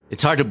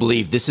It's hard to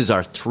believe this is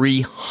our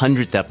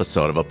 300th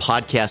episode of a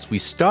podcast we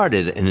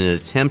started in an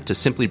attempt to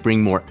simply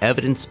bring more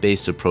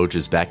evidence-based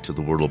approaches back to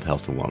the world of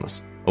health and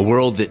wellness, a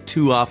world that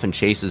too often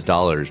chases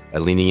dollars by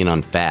leaning in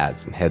on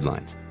fads and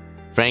headlines.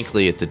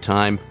 Frankly, at the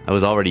time, I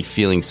was already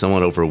feeling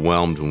somewhat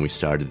overwhelmed when we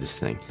started this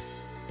thing.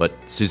 But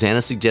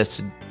Susanna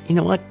suggested, you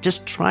know what,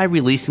 just try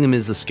releasing them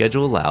as the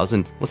schedule allows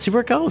and let's see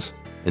where it goes.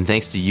 And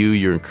thanks to you,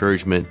 your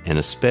encouragement, and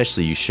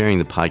especially you sharing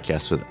the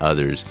podcast with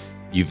others,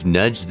 you've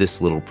nudged this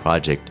little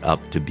project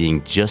up to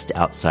being just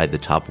outside the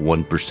top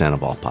 1%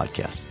 of all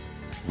podcasts.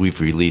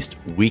 We've released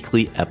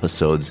weekly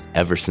episodes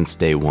ever since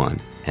day one,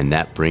 and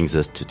that brings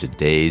us to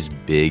today's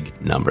big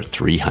number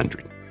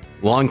 300.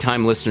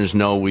 Longtime listeners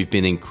know we've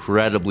been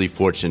incredibly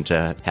fortunate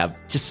to have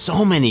just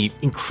so many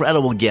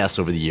incredible guests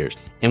over the years,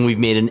 and we've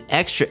made an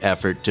extra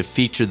effort to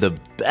feature the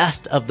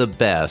best of the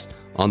best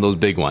on those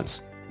big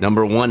ones.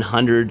 Number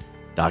 100,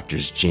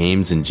 Drs.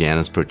 James and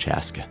Janice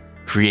Prochaska,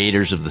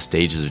 creators of the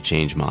Stages of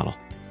Change model.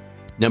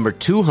 Number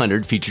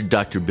 200 featured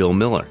Dr. Bill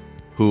Miller,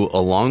 who,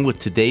 along with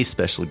today's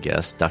special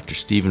guest, Dr.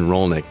 Stephen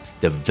Rollnick,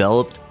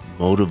 developed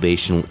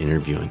motivational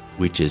interviewing,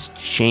 which has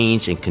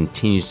changed and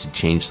continues to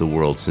change the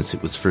world since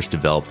it was first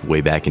developed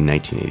way back in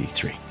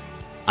 1983.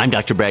 I'm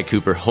Dr. Brad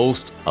Cooper,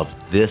 host of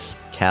this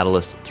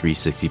Catalyst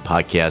 360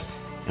 podcast,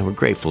 and we're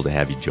grateful to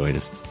have you join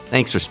us.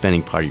 Thanks for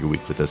spending part of your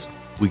week with us.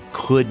 We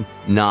could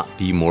not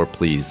be more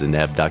pleased than to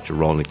have Dr.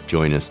 Rollnick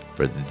join us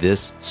for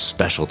this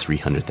special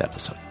 300th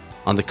episode.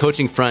 On the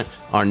coaching front,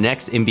 our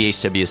next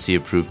MBHWC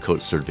approved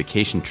coach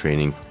certification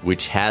training,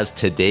 which has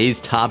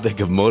today's topic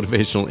of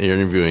motivational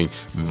interviewing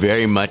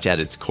very much at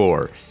its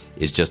core,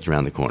 is just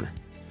around the corner.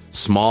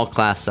 Small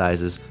class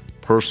sizes,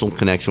 personal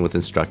connection with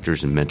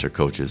instructors and mentor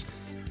coaches,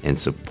 and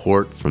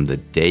support from the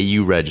day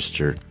you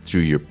register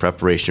through your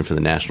preparation for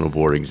the National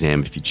Board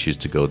exam if you choose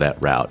to go that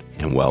route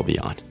and well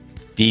beyond.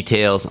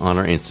 Details on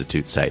our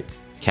Institute site,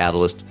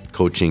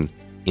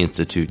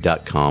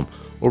 catalystcoachinginstitute.com,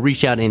 or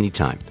reach out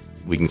anytime.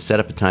 We can set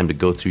up a time to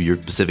go through your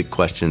specific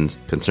questions,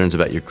 concerns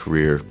about your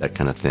career, that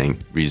kind of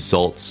thing.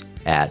 Results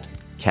at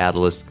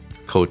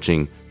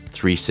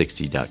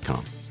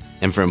catalystcoaching360.com.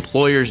 And for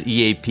employers,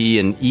 EAP,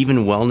 and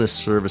even wellness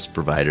service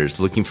providers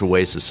looking for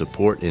ways to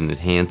support and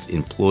enhance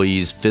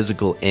employees'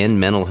 physical and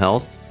mental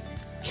health,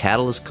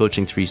 Catalyst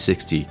Coaching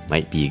 360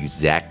 might be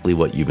exactly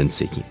what you've been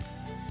seeking.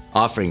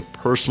 Offering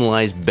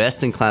personalized,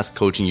 best-in-class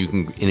coaching, you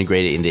can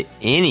integrate it into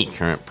any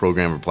current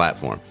program or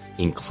platform,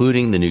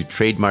 including the new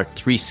trademark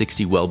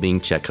 360 Wellbeing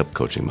Checkup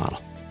coaching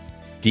model.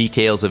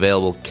 Details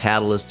available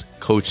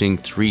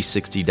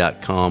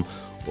catalystcoaching360.com,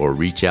 or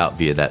reach out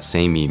via that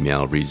same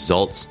email,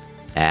 results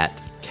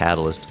at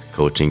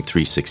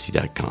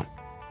catalystcoaching360.com.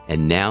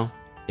 And now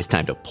it's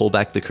time to pull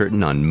back the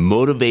curtain on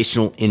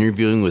motivational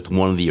interviewing with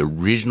one of the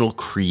original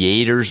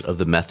creators of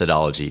the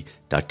methodology,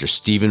 Dr.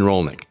 Stephen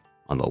Rollnick,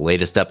 on the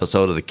latest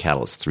episode of the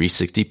Catalyst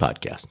 360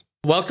 podcast.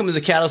 Welcome to the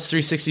Catalyst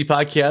 360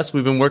 podcast.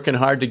 We've been working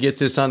hard to get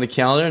this on the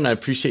calendar, and I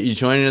appreciate you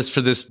joining us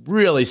for this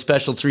really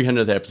special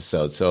 300th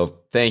episode. So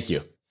thank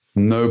you.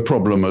 No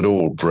problem at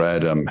all,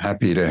 Brad. I'm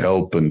happy to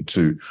help and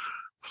to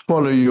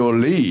follow your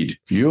lead.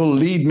 You'll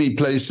lead me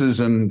places,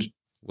 and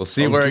we'll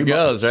see where it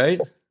goes, right?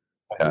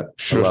 Yeah,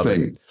 sure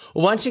thing.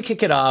 Well, why don't you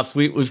kick it off?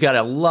 We've got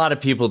a lot of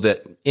people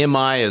that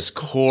MI is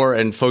core,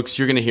 and folks,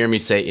 you're going to hear me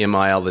say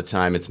MI all the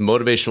time. It's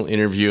motivational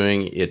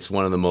interviewing. It's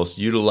one of the most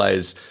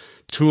utilized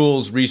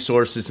tools,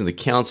 resources in the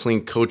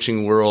counseling,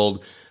 coaching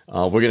world.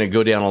 We're going to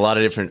go down a lot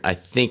of different, I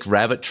think,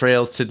 rabbit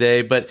trails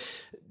today. But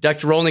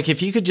Dr. Rollnick,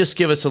 if you could just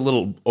give us a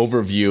little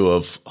overview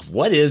of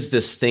what is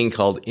this thing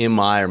called MI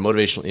or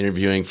motivational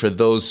interviewing for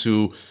those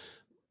who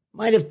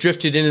might have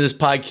drifted into this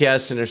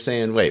podcast and are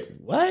saying, wait,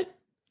 what?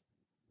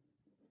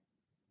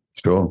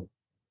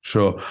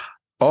 Sure.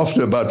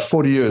 After about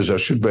 40 years, I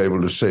should be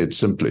able to say it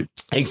simply.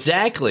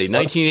 Exactly.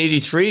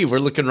 1983. We're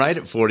looking right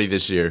at 40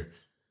 this year.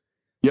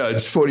 Yeah,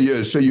 it's 40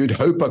 years. So you'd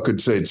hope I could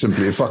say it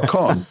simply. If I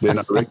can't, then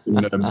I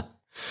reckon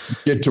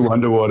get to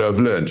wonder what I've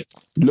learned.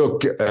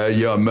 Look,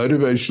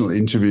 motivational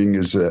interviewing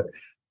is a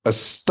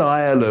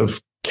style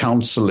of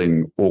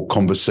counseling or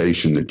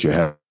conversation that you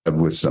have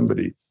with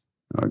somebody.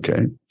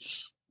 Okay.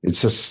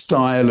 It's a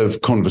style of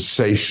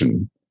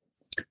conversation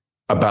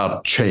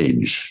about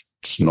change.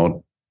 It's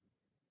not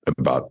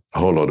about a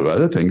whole lot of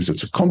other things.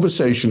 It's a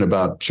conversation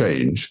about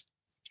change.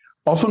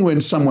 Often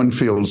when someone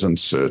feels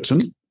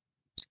uncertain,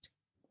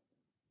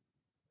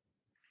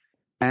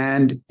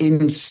 and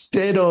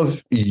instead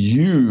of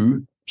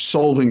you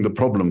solving the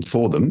problem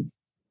for them,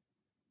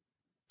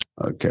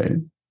 okay,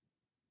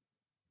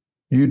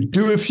 you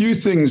do a few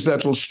things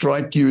that will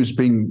strike you as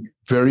being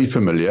very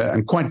familiar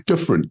and quite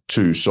different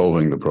to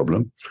solving the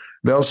problem.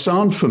 They'll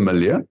sound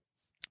familiar,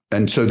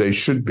 and so they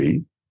should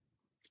be.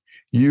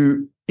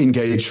 You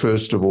engage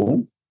first of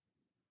all.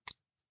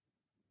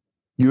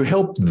 You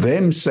help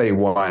them say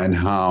why and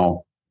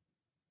how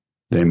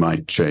they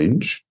might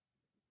change.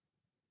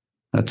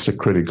 That's a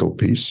critical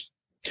piece.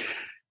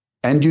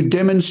 And you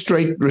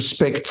demonstrate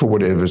respect for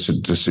whatever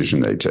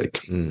decision they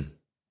take.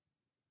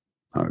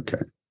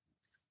 Okay.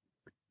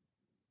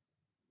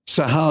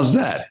 So how's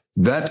that?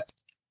 That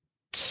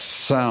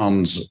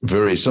sounds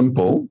very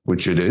simple,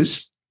 which it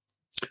is.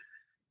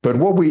 But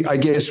what I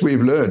guess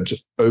we've learned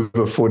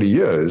over 40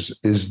 years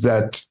is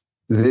that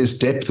there's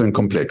depth and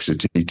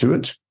complexity to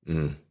it.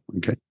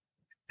 Okay.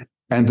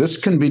 And this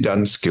can be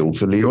done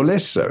skillfully or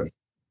less so.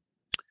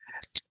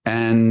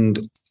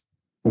 And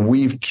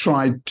we've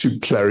tried to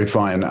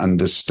clarify and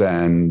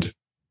understand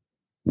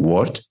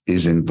what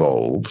is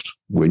involved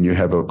when you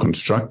have a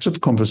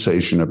constructive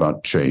conversation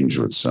about change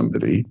with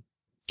somebody,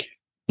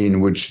 in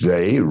which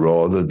they,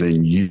 rather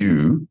than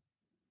you,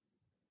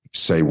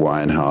 say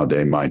why and how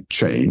they might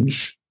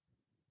change,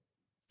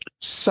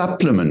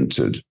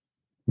 supplemented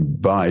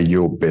by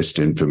your best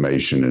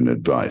information and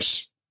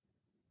advice.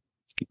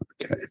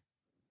 Okay.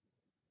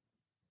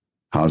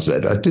 How's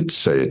that? I did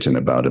say it in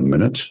about a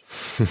minute.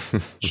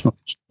 It's not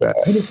too bad.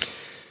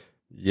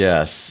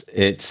 Yes,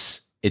 it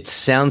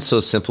sounds so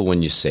simple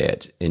when you say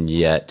it, and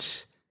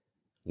yet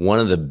one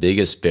of the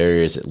biggest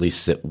barriers, at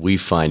least that we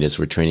find as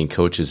we're training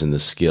coaches in the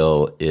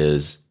skill,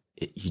 is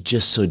you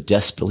just so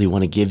desperately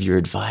want to give your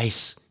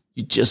advice.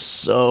 You just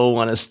so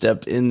want to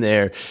step in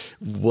there.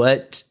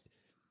 What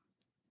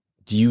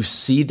do you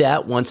see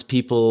that once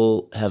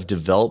people have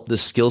developed the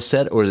skill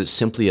set, or is it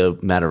simply a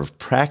matter of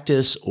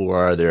practice, or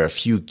are there a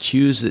few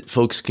cues that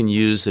folks can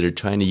use that are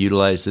trying to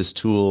utilize this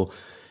tool?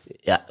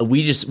 Yeah,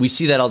 we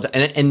see that all the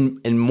time,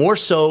 and more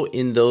so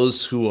in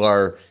those who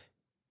are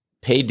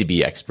paid to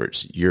be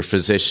experts. Your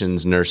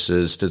physicians,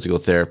 nurses, physical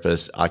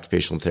therapists,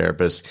 occupational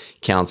therapists,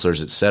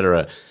 counselors, et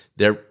cetera.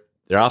 They're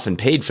often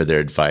paid for their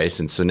advice,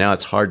 and so now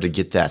it's hard to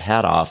get that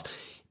hat off.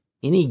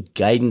 Any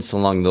guidance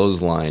along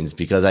those lines?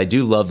 Because I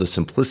do love the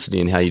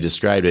simplicity in how you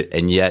described it,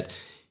 and yet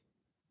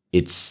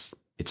it's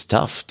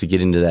tough to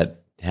get into that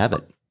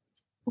habit.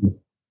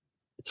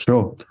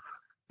 Sure.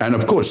 And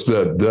of course,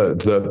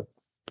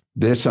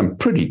 there's some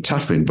pretty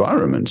tough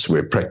environments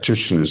where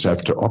practitioners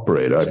have to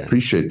operate. I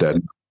appreciate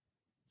that.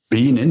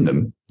 Being in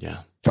them,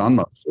 found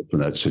myself in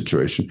that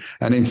situation.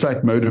 And in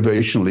fact,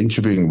 motivational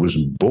interviewing was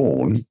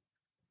born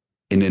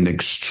in an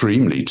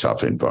extremely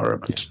tough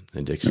environment.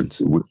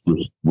 Addictions.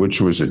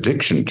 Which was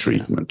addiction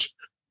treatment,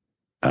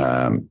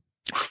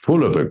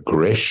 full of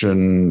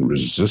aggression,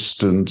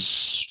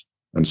 resistance,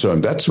 and so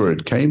on. That's where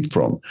it came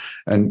from.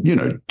 And,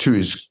 to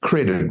his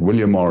credit,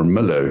 William R.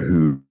 Miller,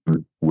 who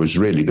was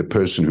really the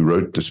person who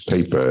wrote this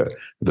paper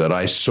that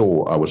I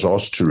was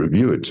asked to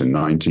review it in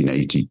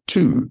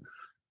 1982.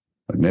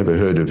 I'd never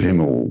heard of him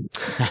or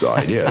the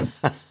idea.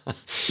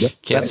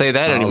 Can't say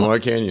that anymore,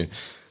 can you?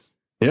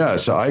 Yeah,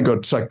 so I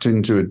got sucked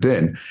into it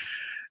then.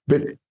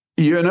 But,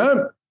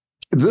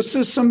 this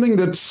is something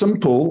that's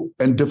simple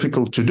and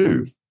difficult to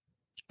do,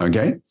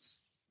 okay?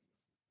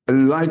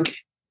 Like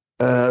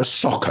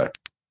soccer.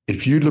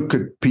 If you look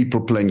at people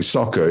playing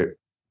soccer,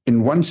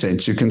 in one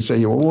sense, you can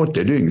say, well, what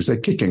they're doing is they're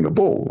kicking a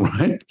ball,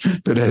 right?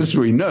 But as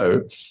we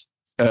know,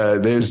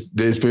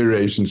 there's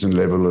variations in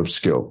level of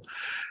skill.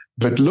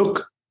 But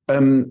look,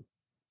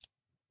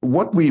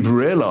 what we've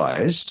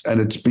realized,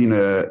 and it's been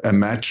a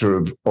matter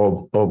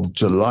of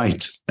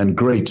delight and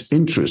great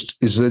interest,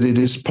 is that it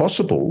is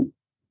possible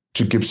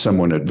to give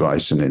someone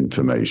advice and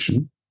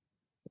information.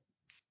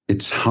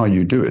 It's how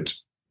you do it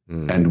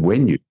and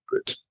when you do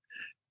it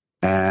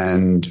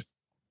and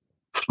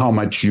how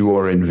much you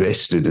are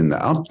invested in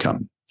the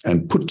outcome.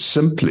 And put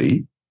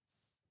simply,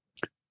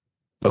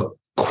 a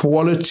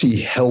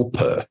quality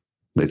helper,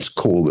 let's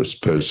call this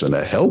person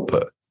a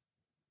helper,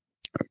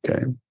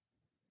 okay,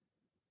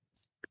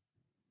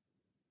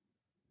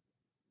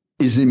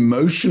 is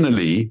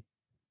emotionally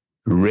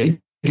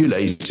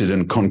regulated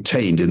and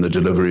contained in the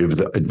delivery of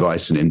the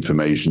advice and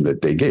information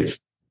that they give,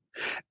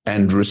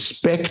 and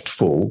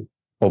respectful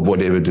of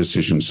whatever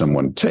decision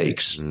someone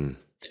takes.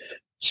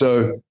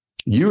 So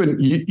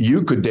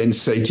you could then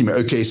say to me,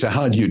 okay, so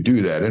how do you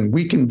do that? And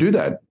we can do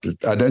that.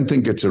 I don't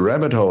think it's a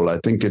rabbit hole. I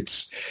think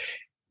it's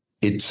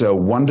a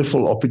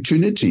wonderful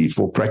opportunity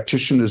for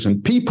practitioners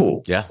and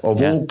people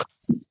of all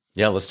kinds.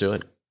 Yeah, let's do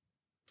it.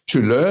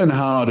 To learn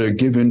how to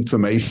give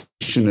information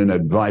and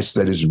advice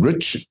that is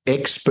rich,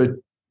 expert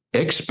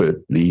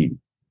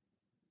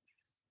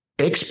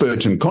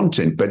in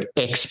content, but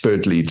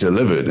expertly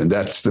delivered. And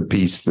that's the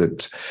piece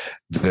that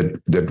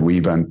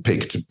we've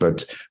unpicked.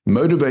 But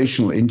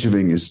motivational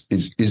interviewing is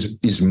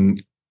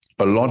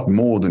a lot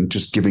more than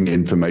just giving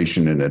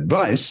information and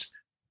advice.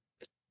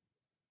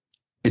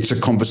 It's a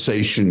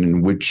conversation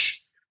in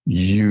which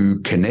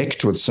you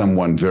connect with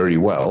someone very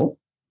well.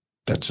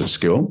 That's a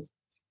skill.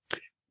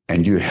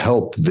 And you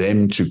help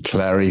them to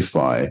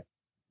clarify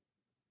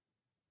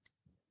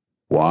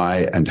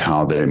why and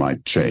how they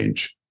might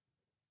change.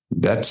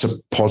 That's a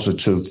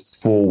positive,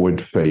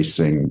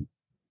 forward-facing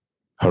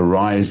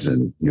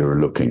horizon you're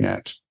looking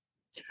at.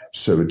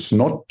 So it's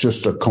not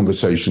just a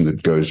conversation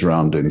that goes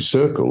around in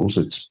circles.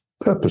 It's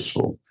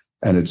purposeful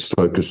and it's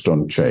focused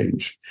on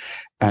change.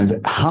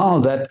 And how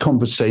that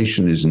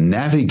conversation is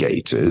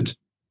navigated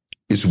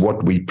is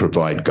what we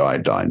provide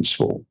guidelines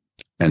for.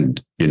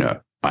 And,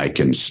 I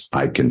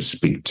can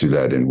speak to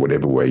that in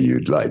whatever way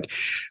you'd like.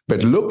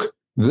 But look,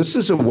 this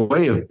is a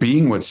way of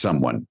being with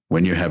someone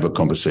when you have a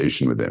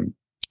conversation with them.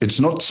 It's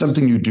not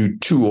something you do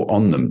to or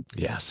on them.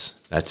 Yes,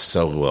 that's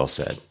so well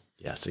said.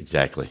 Yes,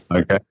 exactly.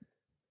 Okay.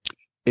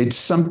 It's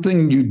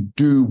something you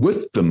do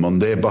with them on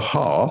their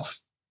behalf,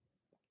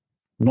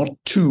 not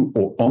to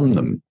or on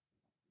them.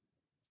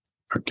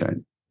 Okay.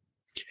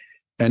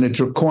 And it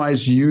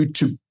requires there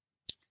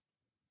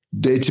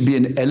to be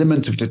an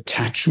element of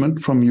detachment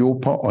from your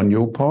part, on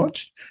your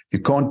part. You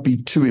can't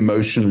be too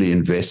emotionally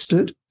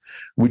invested,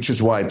 which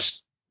is why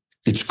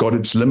it's got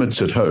its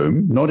limits at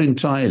home, not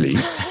entirely.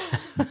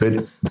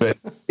 but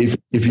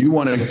if you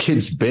want a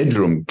kid's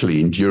bedroom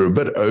cleaned, you're a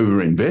bit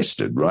over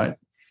invested, right?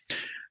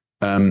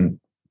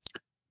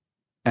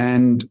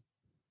 And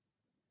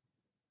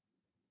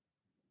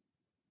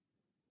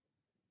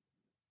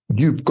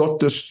you've got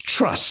this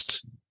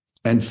trust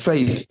and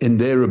faith in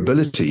their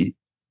ability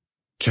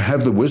to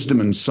have the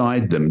wisdom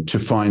inside them to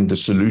find the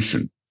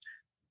solution.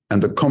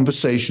 And the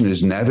conversation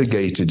is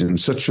navigated in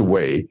such a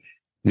way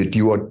that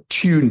you are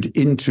tuned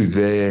into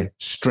their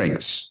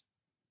strengths.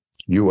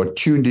 You are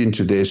tuned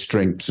into their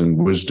strengths and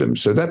wisdom.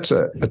 So that's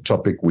a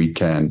topic we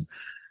can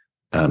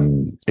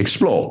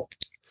explore.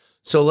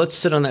 So let's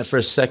sit on that for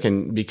a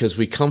second, because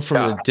we come from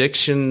an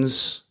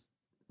addictions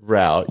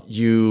route.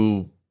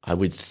 I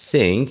would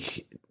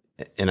think,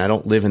 and I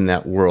don't live in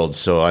that world,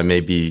 so I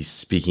may be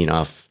speaking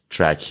off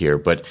track here,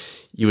 but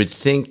you would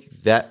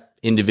think that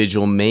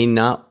individual may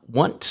not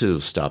want to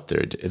stop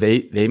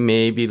they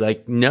may be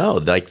like, no,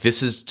 like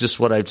this is just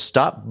what I've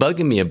stopped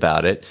bugging me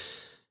about it.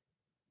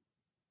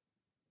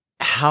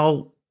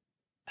 How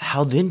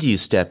then do you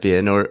step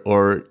in,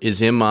 or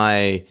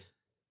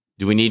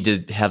do we need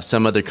to have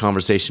some other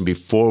conversation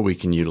before we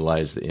can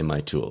utilize the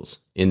MI tools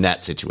in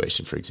that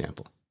situation, for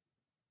example?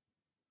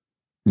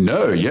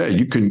 No, yeah,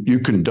 you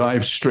can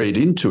dive straight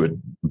into it,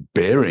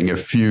 bearing a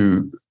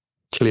few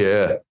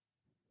clear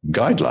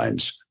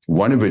guidelines.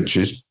 One of which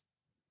is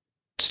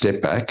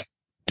step back.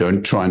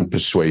 Don't try and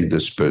persuade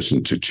this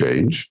person to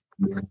change.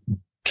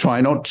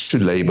 Try not to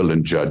label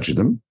and judge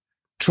them.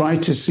 Try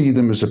to see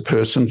them as a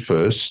person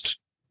first,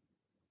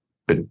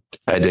 an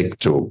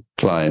addict or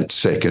client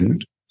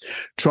second.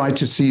 Try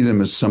to see them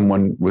as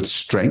someone with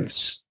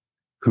strengths,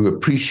 who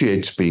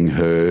appreciates being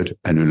heard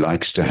and who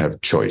likes to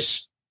have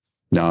choice.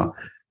 Now,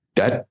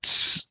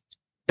 that's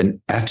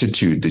an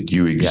attitude that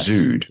you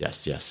exude.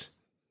 Yes.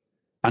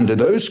 Under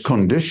those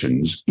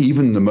conditions,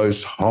 even the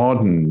most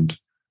hardened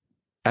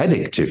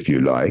addict, if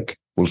you like,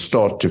 will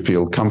start to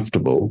feel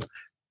comfortable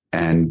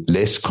and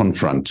less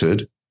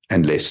confronted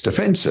and less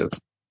defensive.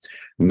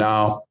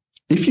 Now,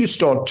 if you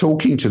start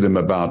talking to them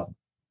about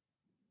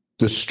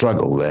the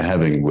struggle they're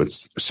having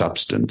with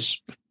substance,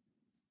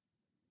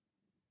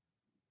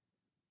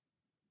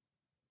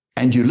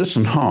 and you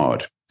listen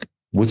hard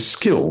with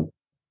skill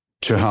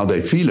to how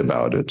they feel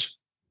about it,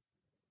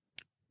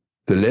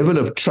 the level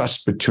of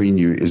trust between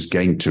you is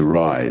going to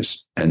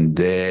rise, and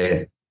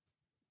their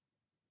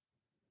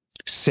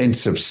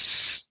sense of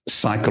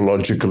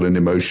psychological and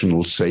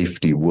emotional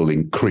safety will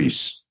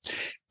increase.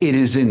 It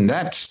is in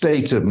that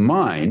state of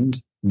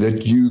mind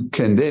that you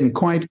can then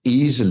quite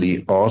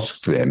easily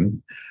ask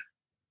them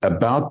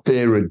about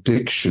their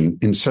addiction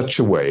in such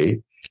a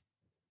way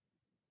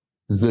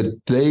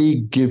that they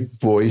give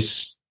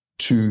voice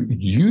to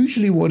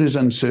usually what is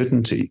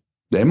uncertainty.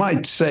 They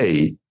might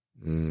say,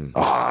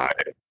 I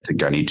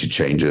think I need to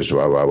change this.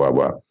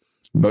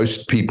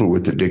 Most people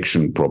with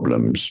addiction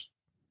problems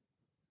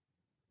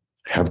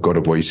have got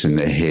a voice in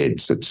their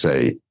heads that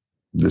say,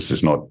 this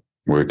is not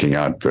working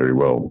out very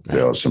well.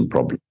 There are some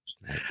problems.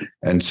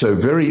 And so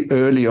very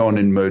early on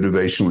in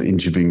motivational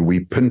interviewing,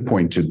 we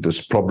pinpointed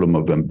this problem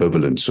of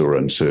ambivalence or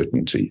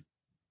uncertainty.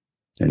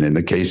 And in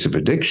the case of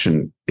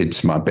addiction,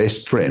 it's my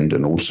best friend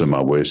and also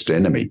my worst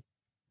enemy.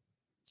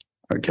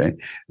 Okay.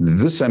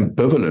 This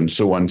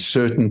ambivalence or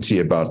uncertainty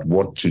about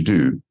what to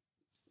do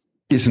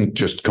isn't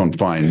just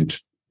confined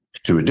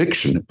to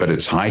addiction, but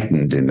it's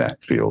heightened in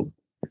that field.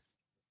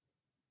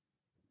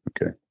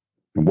 Okay.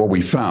 And what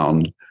we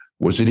found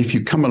was that if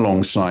you come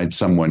alongside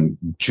someone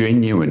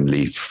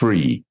genuinely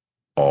free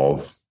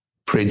of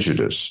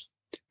prejudice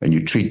and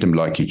you treat them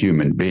like a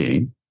human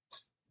being,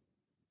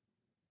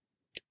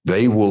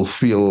 they will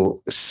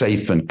feel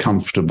safe and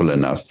comfortable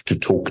enough to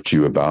talk to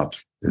you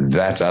about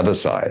that other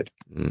side.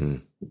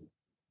 Mm.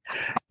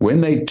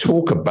 When they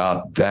talk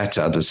about that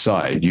other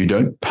side, you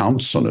don't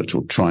pounce on it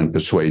or try and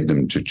persuade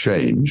them to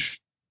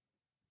change.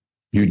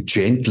 You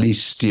gently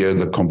steer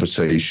the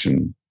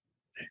conversation.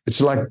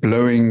 It's like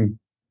blowing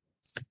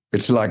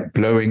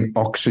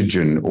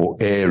oxygen or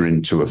air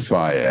into a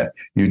fire.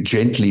 You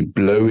gently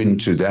blow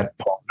into that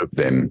part of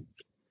them,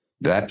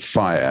 that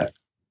fire,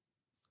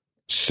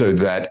 so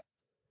that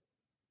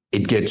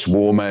it gets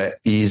warmer,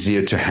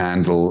 easier to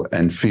handle,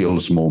 and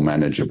feels more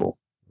manageable.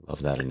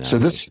 Love that analogy. So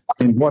this,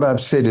 what I've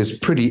said is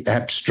pretty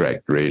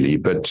abstract, really,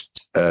 but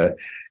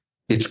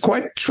it's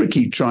quite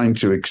tricky trying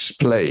to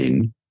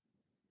explain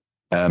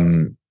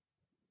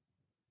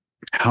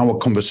how a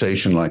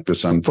conversation like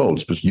this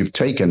unfolds, because you've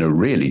taken a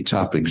really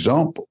tough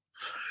example,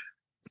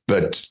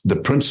 but the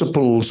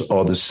principles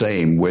are the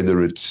same,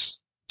 whether it's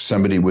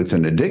somebody with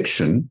an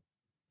addiction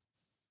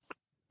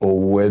or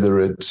whether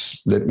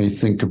it's, let me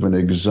think of an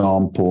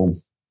example.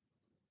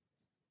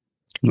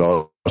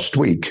 Last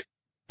week,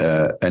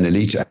 an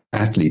elite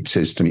athlete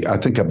says to me, I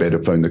think I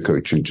better phone the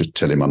coach and just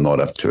tell him I'm not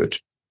up to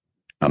it.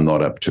 I'm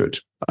not up to it.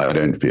 I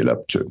don't feel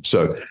up to it.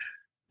 So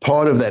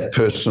part of that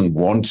person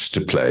wants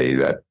to play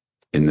that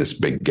in this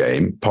big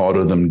game. Part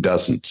of them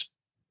doesn't.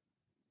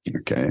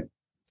 Okay.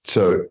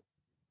 So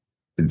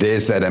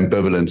there's that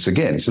ambivalence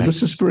again. So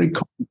this is very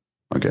common.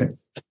 Okay.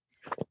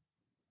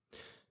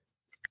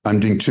 I'm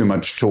doing too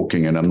much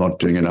talking and I'm not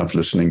doing enough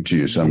listening to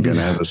you. So I'm going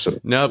to have a sip.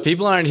 No,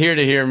 people aren't here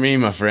to hear me,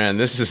 my friend.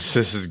 This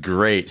is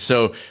great.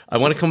 So I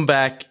want to come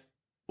back.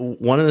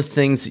 One of the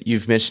things that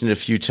you've mentioned a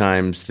few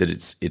times that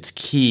it's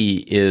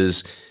key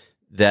is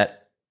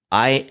that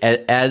I,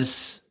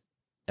 as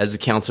the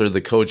counselor,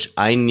 the coach,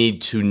 I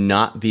need to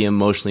not be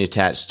emotionally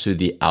attached to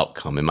the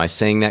outcome. Am I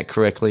saying that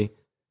correctly?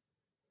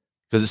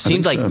 Because it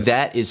seems like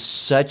that is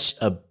such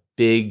a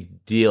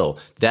big deal.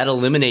 That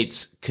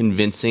eliminates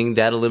convincing,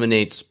 that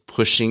eliminates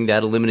pushing,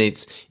 that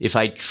eliminates, if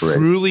I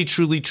truly,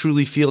 truly,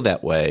 truly feel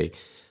that way,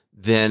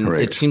 then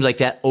it seems like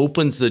that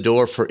opens the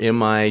door for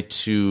MI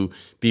to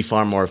be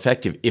far more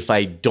effective. If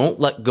I don't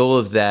let go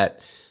of that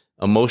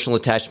emotional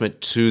attachment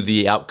to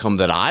the outcome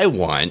that I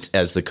want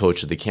as the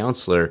coach or the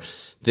counselor,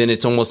 then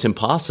it's almost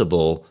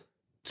impossible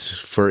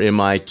for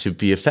MI to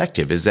be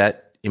effective.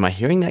 Am I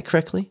hearing that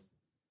correctly?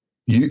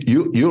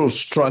 You'll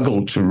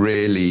struggle to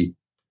really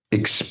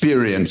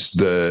experience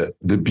the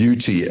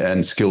beauty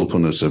and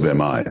skillfulness of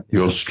MI.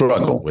 You'll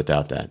struggle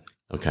without that.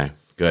 Okay,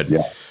 good.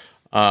 Yeah.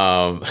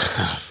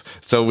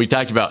 So we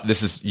talked about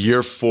this is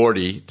year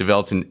 40,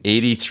 developed in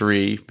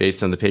 83,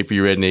 based on the paper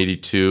you read in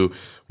 82.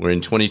 We're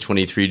in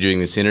 2023 doing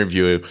this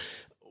interview.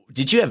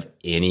 Did you have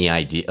any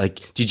idea?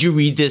 Like, did you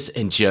read this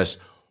and just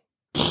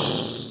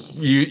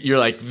you're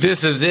like,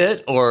 this is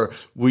it? Or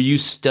were you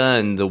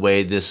stunned the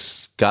way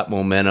this got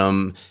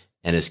momentum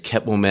and has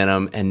kept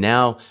momentum? And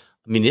now,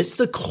 I mean, it's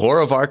the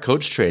core of our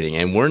coach training,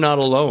 and we're not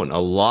alone. A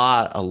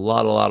lot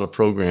of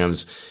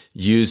programs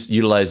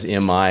utilize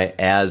MI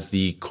as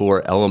the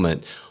core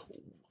element.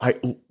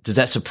 Does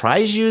that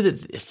surprise you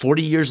that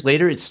 40 years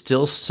later, it's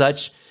still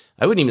such?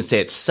 I wouldn't even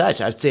say it's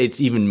such. I'd say it's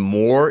even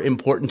more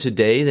important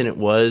today than it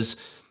was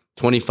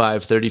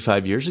 25,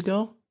 35 years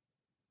ago.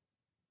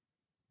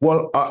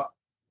 Well,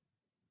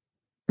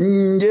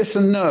 yes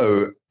and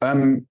no.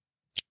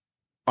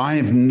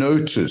 I've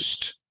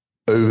noticed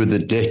over the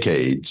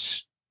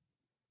decades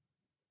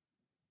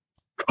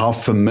how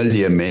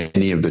familiar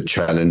many of the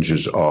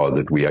challenges are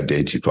that we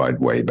identified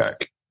way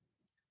back.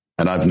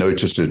 And I've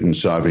noticed it, and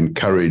so I've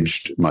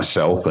encouraged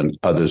myself and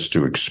others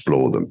to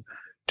explore them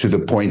to the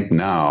point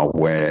now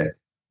where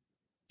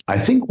I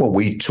think what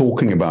we're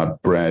talking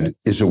about, Brad,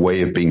 is a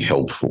way of being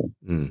helpful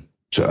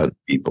to other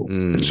people.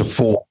 It's a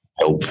form of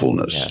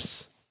helpfulness.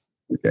 Yes.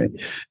 Okay.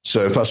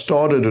 So if I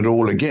started it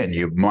all again,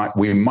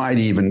 we might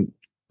even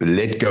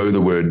let go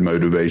the word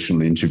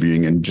motivational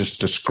interviewing and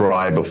just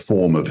describe a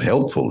form of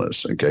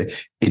helpfulness. Okay.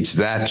 It's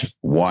that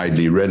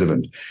widely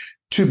relevant.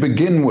 To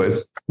begin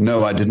with,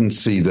 no, I didn't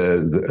see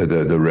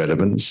the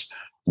relevance.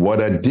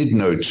 What I did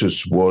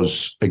notice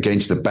was,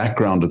 against the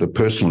background of the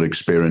personal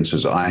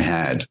experiences I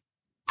had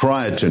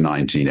prior to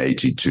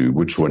 1982,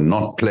 which were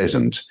not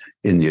pleasant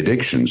in the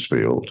addictions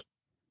field,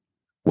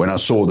 when I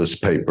saw this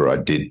paper, I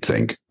did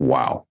think,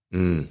 wow,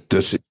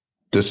 this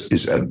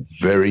is a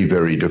very,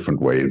 very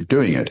different way of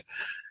doing it.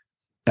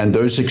 And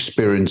those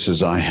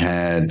experiences I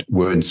had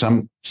were in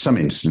some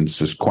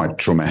instances quite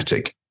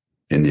traumatic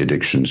in the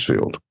addictions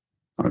field.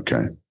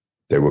 Okay.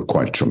 They were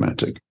quite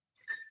traumatic.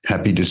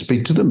 Happy to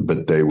speak to them,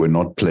 but they were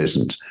not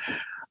pleasant.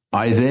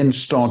 I then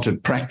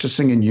started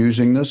practicing and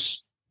using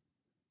this.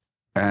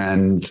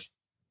 And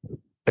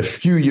a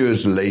few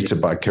years later,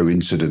 by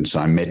coincidence,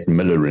 I met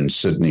Miller in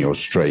Sydney,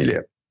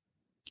 Australia,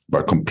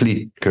 by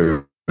complete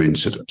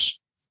coincidence.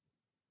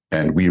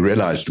 And we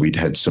realized we'd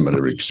had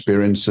similar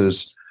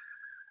experiences.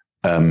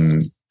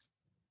 On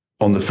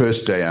the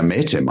first day I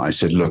met him, I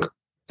said, look,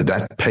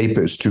 that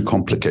paper is too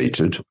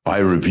complicated. I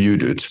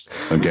reviewed it.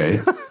 Okay.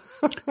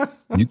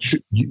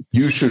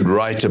 You should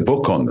write a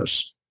book on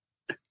this.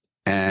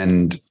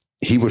 And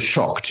he was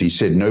shocked. He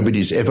said,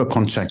 nobody's ever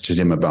contacted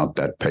him about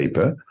that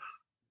paper.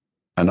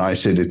 And I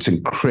said, it's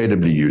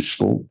incredibly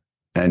useful.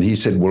 And he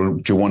said, well,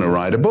 do you want to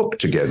write a book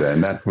together?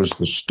 And that was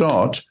the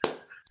start.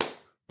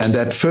 And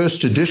that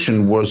first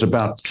edition was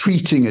about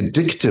treating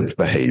addictive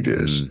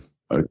behaviors.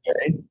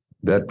 Okay.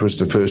 That was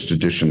the first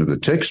edition of the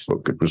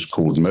textbook. It was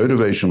called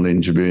Motivational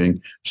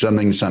Interviewing,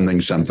 something,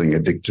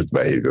 addictive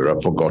behavior.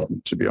 I've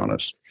forgotten, to be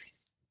honest.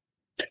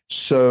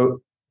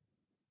 So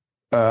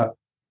I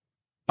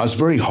was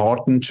very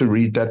heartened to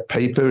read that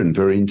paper and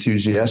very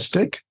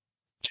enthusiastic.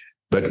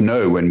 But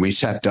no, when we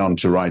sat down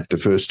to write the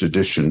first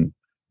edition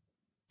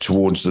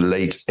towards the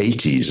late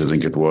 80s, I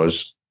think it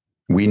was,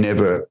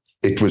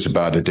 it was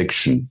about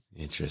addiction.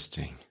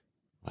 Interesting.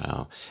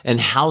 Wow. And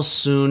how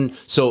soon?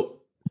 So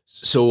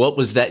what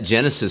was that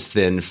genesis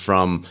then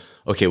from,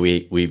 okay,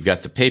 we've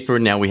got the paper,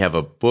 now we have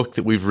a book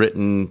that we've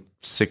written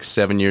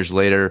 6-7 years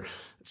later,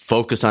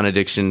 focus on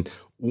addiction.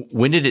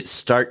 When did it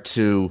start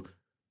to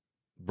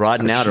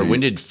broaden out, or when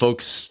did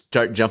folks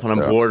start jumping on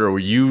board, or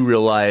you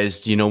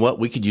realized, you know what,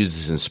 we could use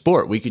this in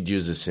sport, we could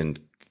use this in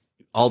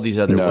all these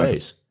other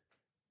ways?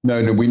 No,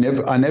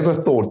 I never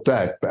thought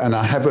that. And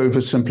I have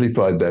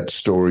oversimplified that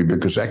story,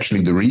 because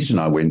actually the reason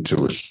I went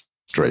to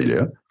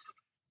Australia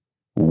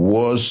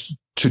was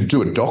to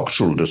do a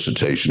doctoral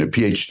dissertation, a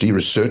PhD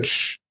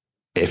research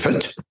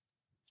effort.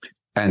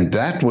 And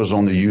that was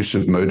on the use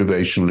of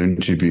motivational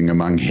interviewing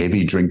among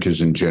heavy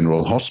drinkers in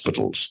general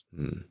hospitals.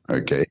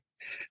 Okay.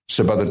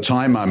 So by the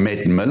time I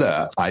met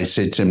Miller, I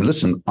said to him,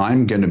 listen,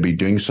 I'm going to be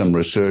doing some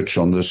research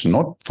on this,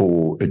 not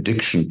for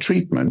addiction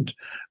treatment,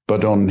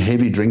 but on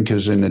heavy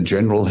drinkers in a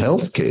general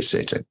healthcare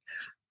setting.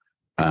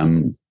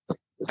 And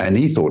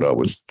he thought I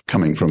was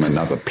coming from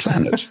another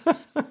planet.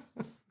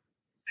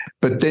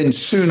 But then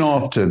soon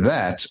after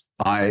that,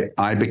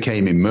 I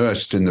became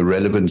immersed in the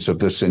relevance of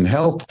this in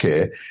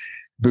healthcare,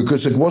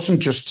 because it wasn't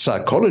just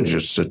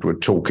psychologists that were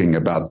talking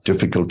about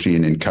difficulty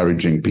in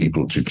encouraging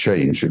people to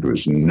change. It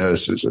was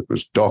nurses, it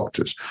was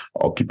doctors,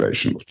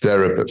 occupational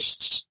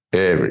therapists,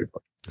 everybody,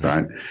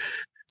 right?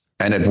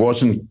 And it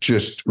wasn't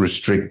just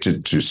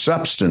restricted to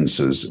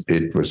substances.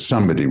 It was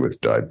somebody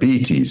with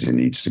diabetes who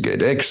needs to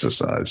get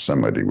exercise,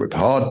 somebody with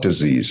heart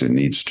disease who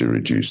needs to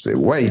reduce their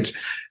weight,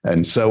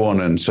 and so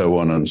on and so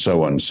on and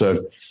so on.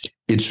 So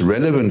its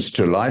relevance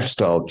to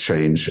lifestyle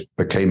change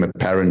became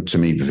apparent to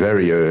me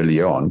very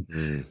early on.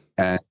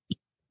 And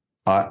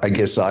I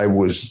guess I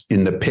was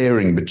in the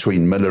pairing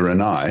between Miller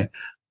and I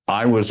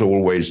was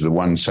always the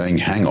one saying,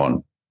 hang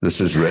on,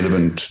 this is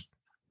relevant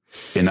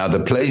in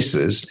other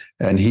places.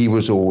 And he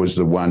was always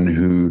the one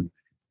who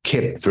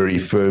kept very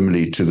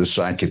firmly to the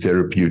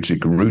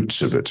psychotherapeutic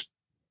roots of it,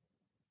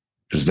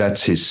 because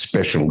that's his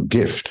special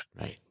gift.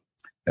 Right.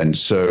 And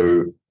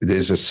so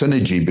there's a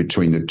synergy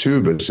between the two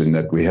of us in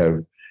that we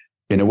have,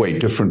 in a way,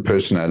 different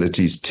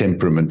personalities,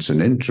 temperaments,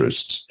 and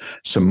interests.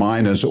 So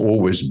mine has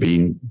always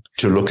been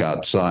to look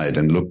outside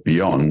and look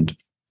beyond,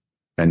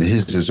 and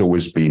his has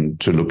always been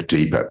to look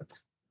deeper.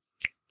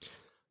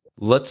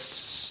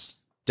 Let's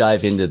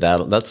dive into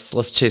that.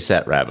 Let's chase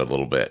that rabbit a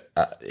little bit.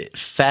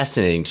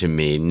 Fascinating to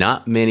me.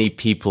 Not many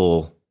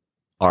people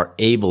are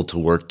able to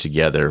work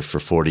together for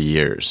 40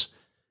 years.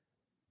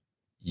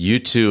 You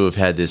two have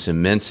had this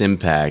immense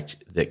impact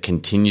that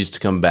continues to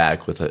come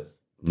back with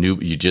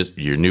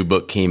your new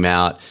book came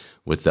out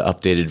with the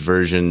updated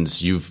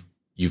versions. You've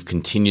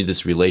continued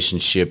this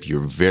relationship. You're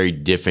very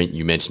different.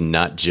 You mentioned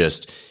not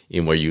just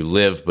in where you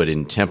live, but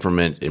in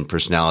temperament, in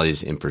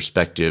personalities, in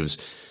perspectives.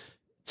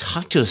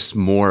 Talk to us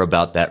more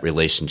about that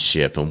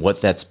relationship and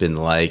what that's been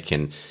like,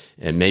 and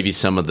maybe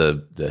some of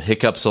the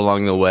hiccups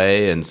along the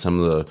way and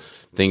some of the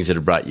things that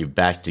have brought you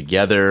back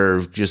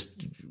together. Just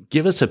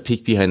give us a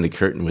peek behind the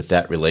curtain with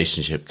that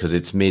relationship, because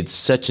it's made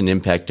such an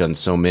impact on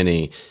so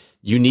many.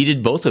 You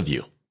needed both of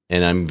you.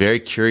 And I'm very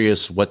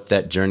curious what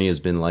that journey has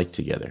been like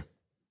together.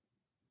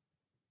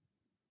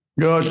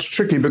 It's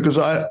tricky, because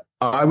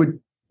I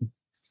would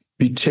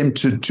be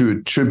tempted to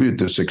attribute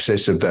the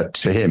success of that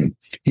to him.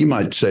 He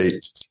might say,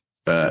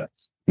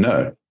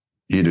 no,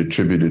 he'd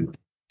attribute it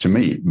to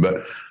me.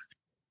 But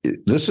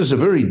this is a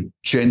very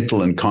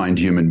gentle and kind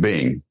human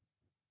being.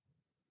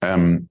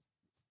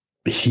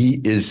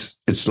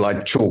 It's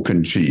like chalk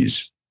and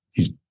cheese.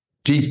 He's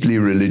deeply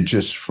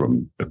religious,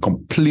 from a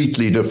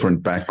completely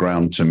different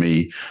background to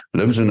me,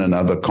 lives in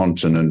another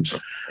continent,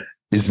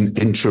 is an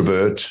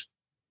introvert,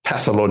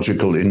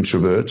 pathological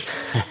introvert.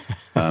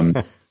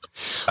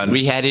 And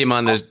we had him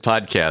on the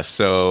podcast.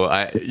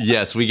 So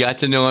yes, we got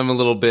to know him a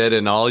little bit,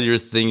 and all your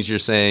things you're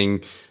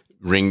saying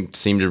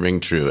seem to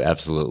ring true.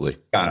 Absolutely.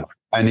 Yeah.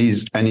 And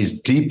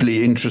he's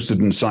deeply interested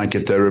in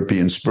psychotherapy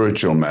and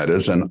spiritual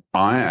matters. And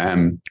I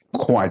am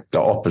quite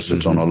the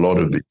opposite on a lot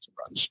of these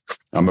fronts.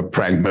 I'm a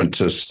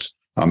pragmatist.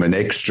 I'm an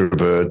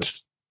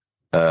extrovert.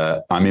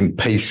 I'm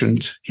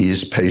impatient. He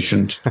is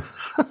patient.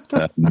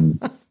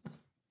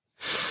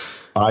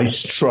 I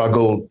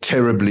struggle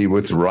terribly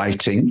with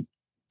writing,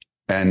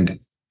 and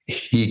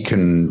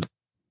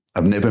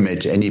I've never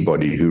met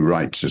anybody who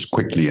writes as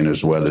quickly and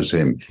as well as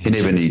him. He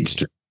never needs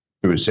to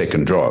do a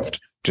second draft.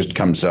 Just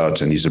comes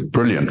out, and he's a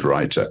brilliant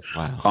writer.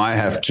 Wow. I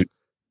have to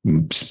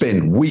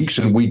spend weeks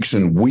and weeks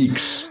and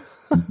weeks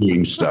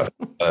doing stuff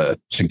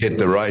to get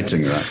the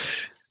writing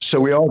right. So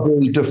we are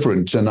very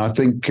different. And I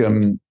think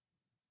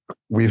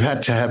we've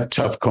had to have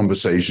tough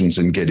conversations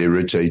and get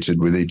irritated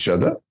with each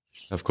other.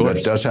 Of course.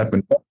 That does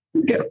happen.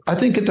 Yeah, I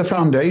think at the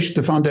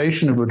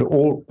foundation of it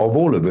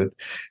all of it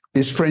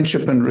is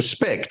friendship and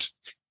respect,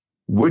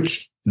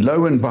 which,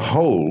 lo and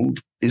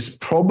behold, is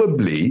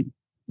probably,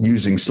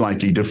 using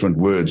slightly different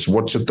words,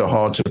 what's at the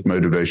heart of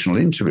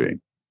motivational interviewing.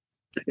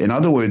 In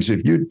other words,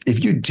 if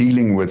you're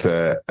dealing with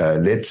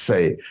let's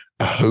say,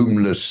 a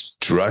homeless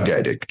drug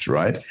addict,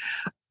 right?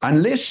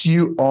 Unless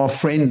you are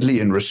friendly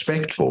and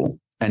respectful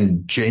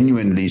and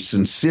genuinely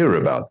sincere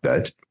about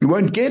that, you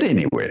won't get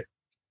anywhere.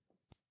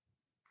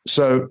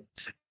 So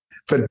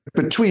but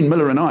between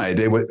Miller and I,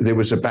 there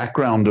was a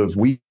background of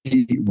we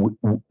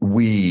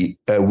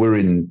were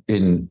in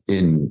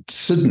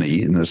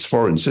Sydney, in this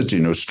foreign city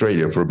in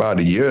Australia, for about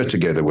a year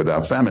together with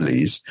our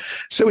families.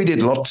 So we did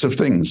lots of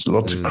things,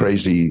 lots of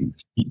crazy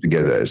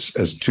together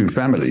as two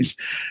families.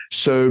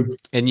 So,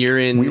 and you're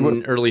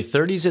in early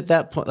 30s at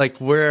that point. Like,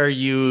 where are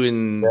you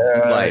in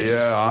life?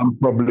 I'm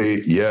probably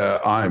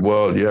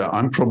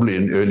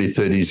in early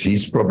 30s.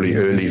 He's probably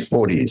early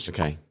 40s.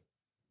 Okay.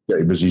 Yeah,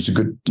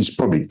 he's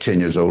probably 10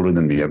 years older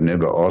than me. I've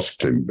never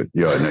asked him, but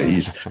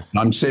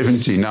I'm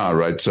 70 now,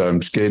 right? So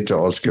I'm scared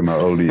to ask him how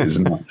old he is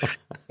now.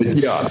 But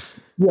yeah,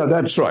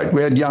 that's right.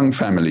 We had young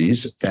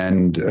families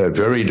and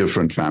very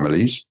different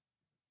families,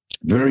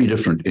 very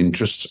different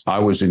interests. I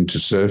was into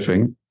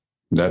surfing.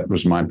 That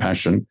was my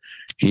passion.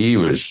 He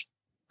was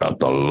about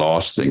the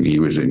last thing he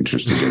was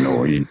interested in,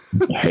 or he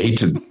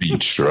hated the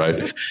beach,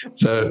 right?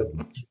 So,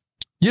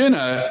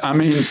 I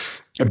mean,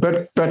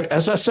 but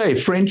as I say,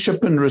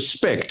 friendship and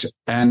respect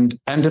and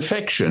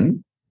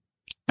affection.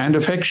 And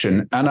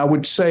I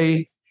would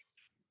say,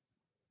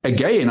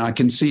 again, I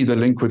can see the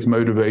link with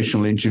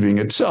motivational interviewing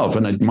itself.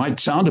 And it might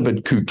sound a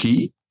bit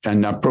kooky,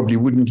 and I probably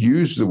wouldn't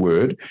use the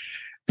word.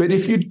 But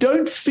if you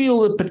don't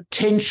feel the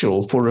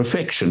potential for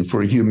affection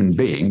for a human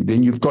being,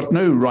 then you've got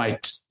no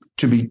right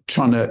to be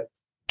trying to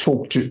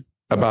talk to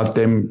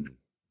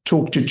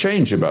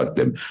change about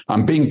them.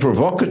 I'm being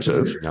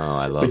provocative. No,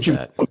 I love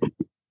that.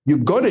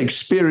 You've got to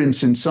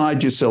experience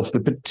inside yourself the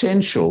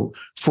potential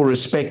for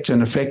respect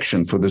and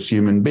affection for this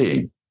human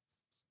being.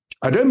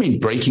 I don't mean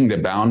breaking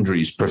their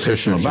boundaries,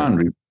 professional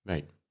boundaries.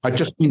 Right. I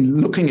just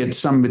mean looking at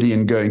somebody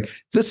and going,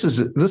 this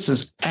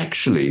is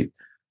actually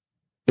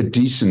a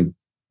decent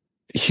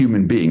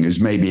human being who's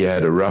maybe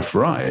had a rough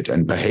ride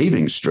and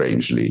behaving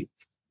strangely,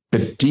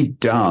 but deep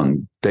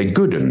down, they're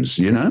good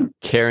uns,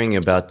 Caring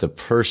about the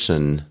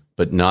person,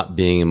 but not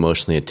being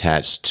emotionally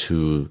attached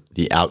to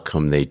the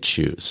outcome they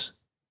choose.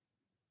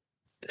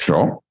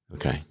 Sure.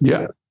 Okay.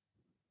 Yeah.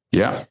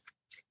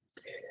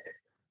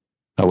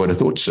 I would have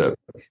thought so.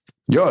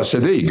 Yeah. So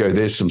there you go.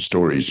 There's some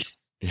stories.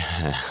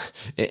 Yeah.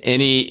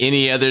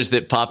 Any others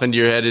that pop into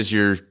your head as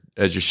you're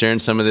sharing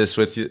some of this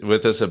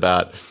with us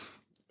about,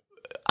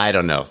 I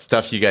don't know,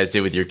 stuff you guys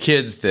did with your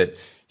kids that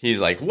he's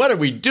like, what are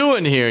we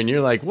doing here? And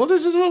you're like, well,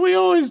 this is what we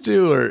always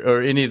do,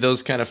 or any of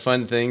those kind of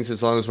fun things,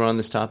 as long as we're on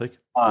this topic?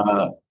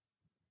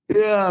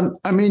 Yeah,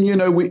 I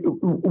mean, we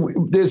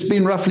there's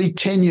been roughly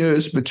 10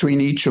 years between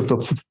each of the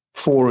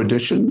 4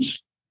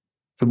 editions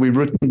that we've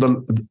written.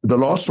 The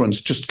last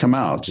one's just come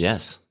out.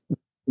 Yes.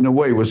 In a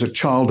way, was a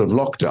child of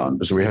lockdown,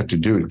 because we had to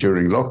do it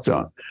during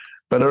lockdown.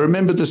 But I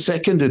remember the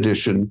second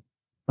edition,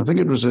 I think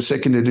it was the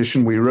second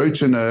edition, we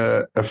wrote in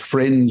a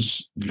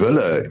friend's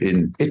villa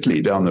in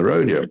Italy down the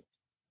road here.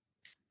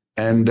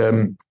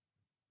 And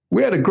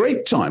we had a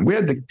great time. We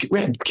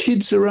had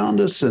kids around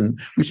us, and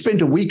we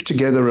spent a week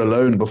together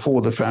alone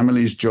before the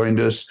families joined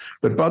us.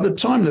 But by the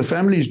time the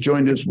families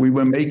joined us, we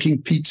were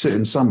making pizza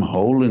in some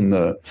hole in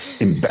the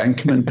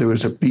embankment. There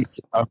was a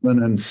pizza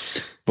oven, and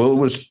Bill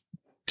was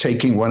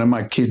taking one of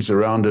my kids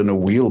around in a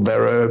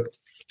wheelbarrow,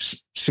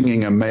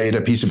 singing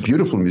he's a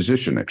beautiful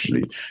musician,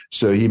 actually.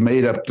 So he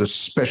made up this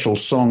special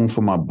song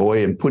for my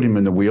boy and put him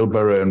in the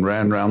wheelbarrow and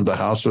ran around the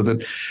house with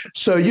it.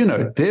 So,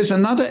 there's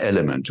another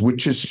element,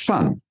 which is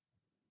fun.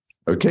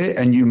 Okay.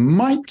 And you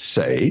might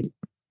say,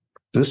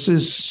 this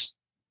is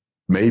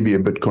maybe a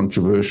bit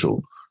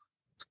controversial,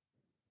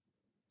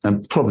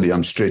 and probably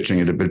I'm stretching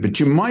it a bit, but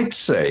you might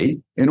say,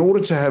 in order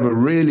to have a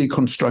really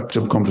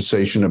constructive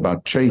conversation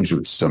about change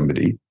with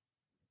somebody,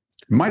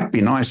 it might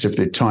be nice if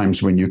there are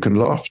times when you can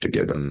laugh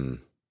together.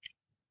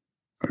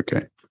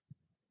 Okay.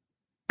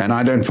 And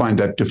I don't find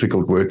that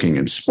difficult working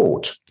in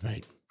sport.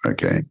 Right.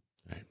 Okay.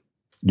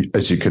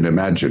 As you can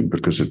imagine,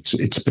 because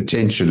it's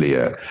potentially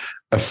a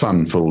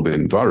fun-filled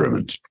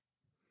environment.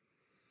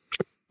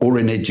 Or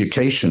in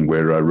education,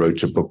 where I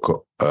wrote a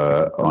book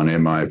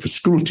on MI for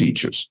school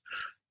teachers.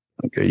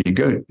 Okay, you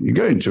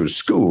go into a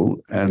school,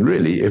 and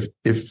really,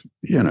 if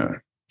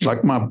like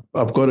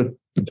I've got a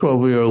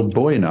 12-year-old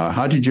boy now.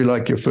 How did you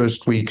like your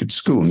first week at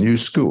school? New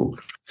school,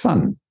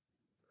 fun.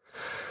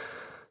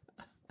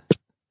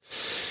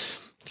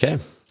 Okay,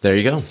 there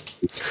you go.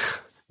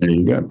 There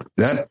you go.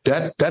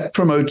 That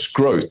promotes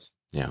growth.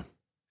 Yeah.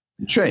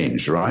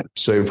 Change, right?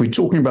 So if we're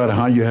talking about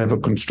how you have a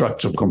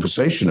constructive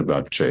conversation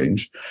about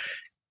change,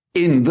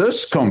 in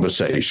this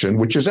conversation,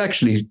 which is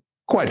actually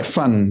quite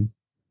fun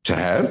to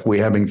have,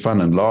 we're having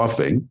fun and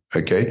laughing,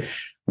 okay?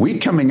 We're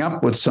coming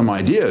up with some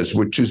ideas,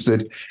 which is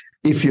that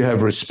if you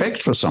have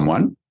respect for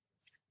someone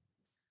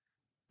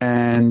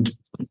and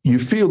you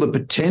feel the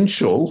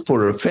potential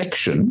for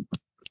affection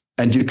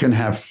and you can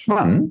have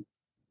fun,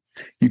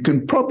 you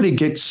can probably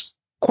get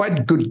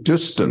quite good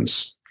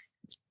distance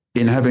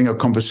in having a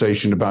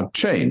conversation about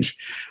change.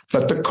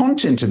 But the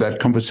content of that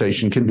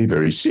conversation can be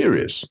very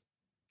serious.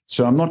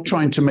 So I'm not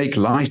trying to make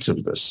light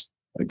of this,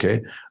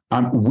 okay?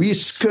 We're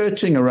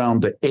skirting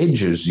around the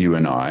edges, you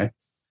and I,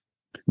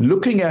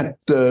 looking at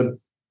the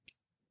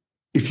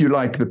if you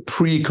like, the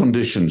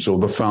preconditions or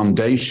the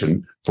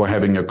foundation for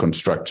having a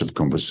constructive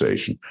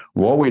conversation.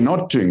 What we're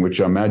not doing,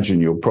 which I imagine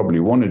you'll probably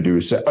want to do,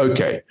 is say,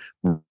 okay,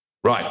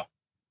 right,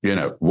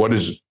 what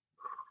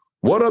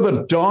are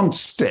the dance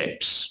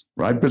steps,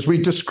 right? Because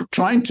we're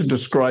trying to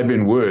describe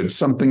in words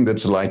something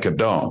that's like a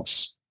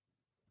dance.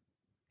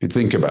 If you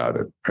think about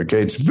it,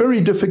 okay, it's very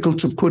difficult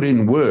to put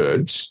in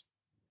words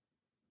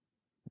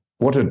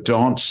what a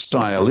dance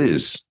style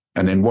is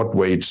and in what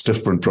way it's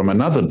different from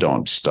another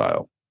dance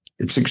style.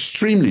 It's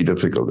extremely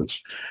difficult.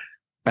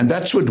 And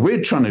that's what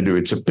we're trying to do.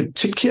 It's a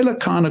particular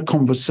kind of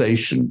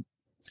conversation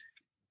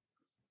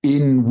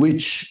in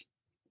which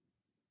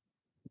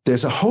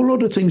there's a whole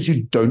lot of things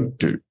you don't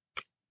do.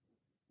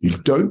 You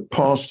don't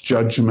pass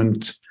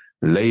judgment,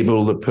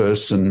 label the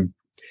person,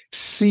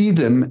 see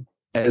them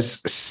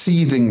as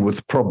seething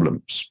with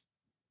problems.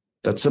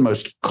 That's the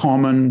most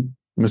common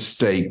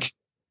mistake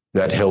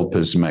that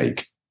helpers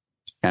make.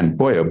 And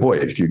boy, oh boy,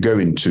 if you go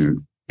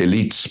into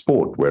elite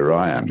sport where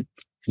I am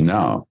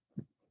now,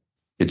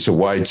 it's a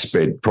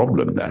widespread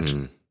problem,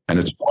 and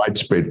it's a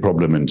widespread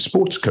problem in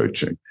sports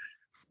coaching.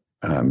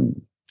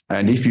 And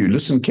if you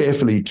listen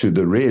carefully to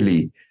the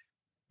really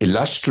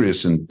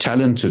illustrious and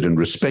talented and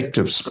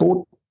respected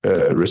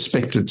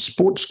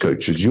sports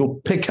coaches,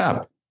 you'll pick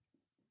up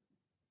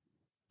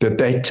that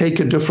they take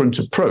a different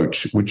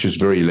approach, which is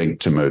very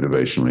linked to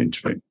motivational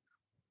interviewing.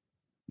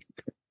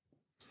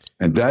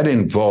 And that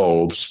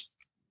involves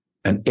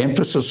an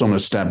emphasis on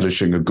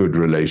establishing a good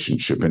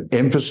relationship, an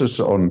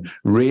emphasis on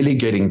really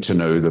getting to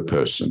know the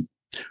person,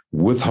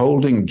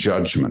 withholding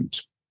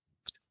judgment,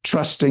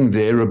 trusting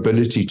their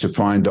ability to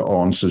find the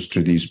answers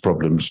to these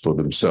problems for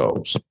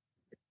themselves.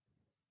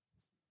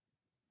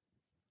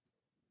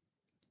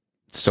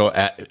 So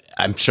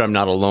I'm sure I'm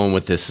not alone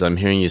with this. I'm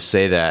hearing you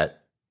say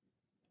that.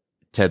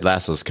 Ted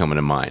Lasso's coming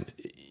to mind.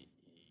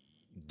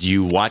 Do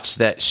you watch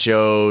that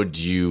show?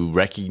 Do you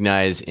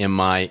recognize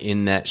MI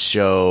in that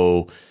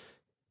show?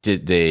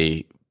 Did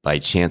they, by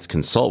chance,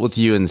 consult with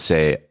you and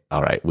say,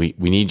 all right, we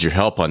need your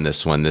help on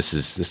this one.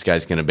 This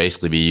guy's going to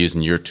basically be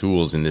using your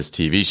tools in this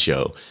TV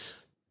show.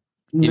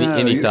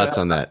 Any thoughts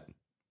on that?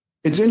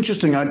 It's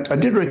interesting. I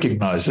did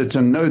recognize it,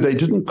 and no, they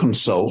didn't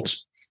consult.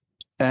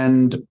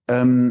 And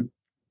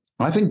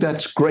I think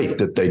that's great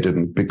that they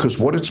didn't, because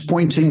what it's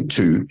pointing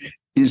to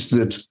is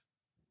that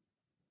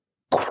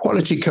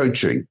quality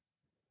coaching,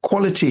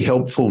 quality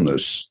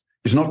helpfulness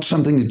is not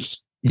something that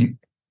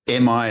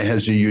MI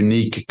has a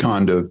unique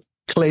kind of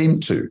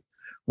claim to.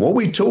 What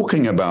we're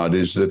talking about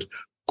is that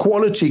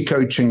quality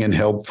coaching and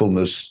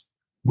helpfulness,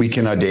 we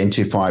can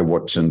identify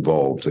what's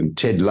involved. And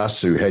Ted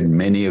Lasso had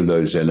many of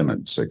those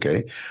elements,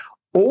 okay?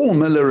 All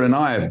Miller and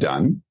I have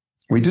done,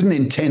 we didn't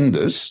intend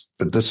this,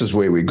 but this is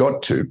where we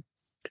got to,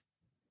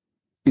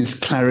 is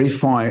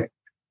clarify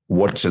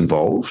what's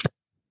involved,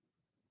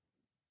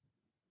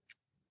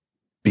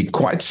 be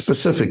quite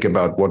specific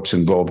about what's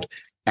involved,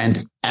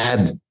 and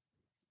add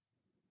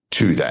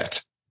to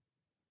that.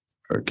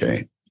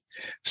 Okay.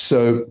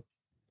 So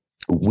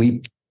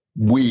we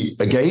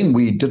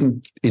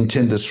didn't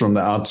intend this from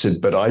the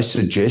outset, but I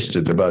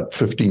suggested about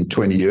 15,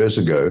 20 years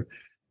ago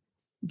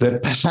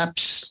that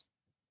perhaps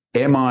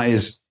MI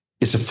is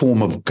a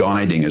form of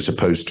guiding as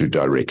opposed to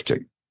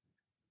directing.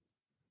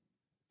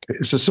 Okay.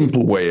 It's a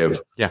simple way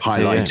of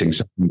highlighting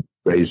something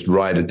raised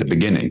right at the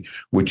beginning,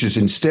 which is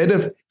instead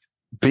of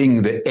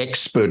being the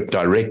expert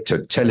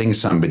director telling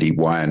somebody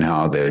why and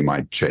how they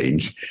might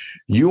change,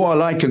 you are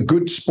like a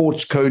good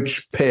sports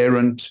coach,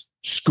 parent,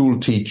 school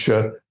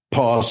teacher,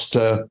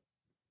 pastor,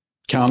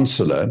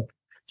 counselor.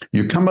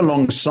 You come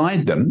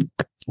alongside them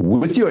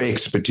with your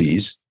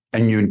expertise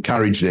and you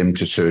encourage them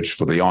to search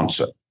for the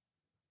answer.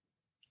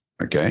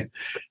 Okay.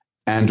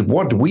 And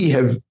what we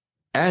have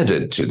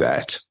added to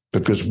that,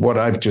 because what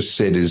I've just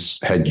said is,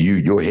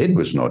 your head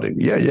was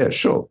nodding. Yeah,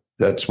 sure.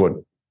 That's what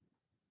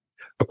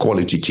a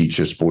quality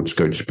teacher, sports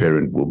coach,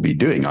 parent will be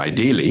doing,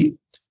 ideally.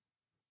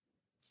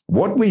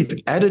 What we've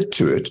added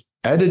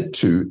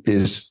to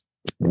is,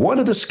 what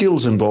are the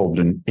skills involved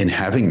in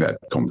having that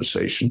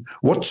conversation?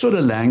 What sort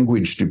of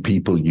language do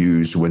people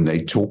use when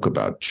they talk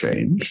about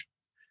change?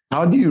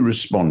 How do you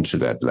respond to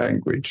that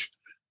language?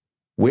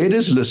 Where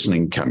does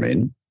listening come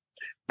in?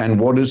 And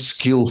what does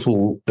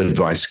skillful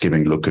advice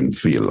giving look and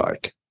feel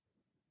like?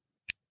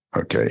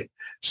 Okay,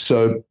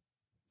 so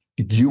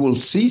you will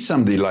see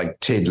somebody like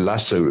Ted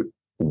Lasso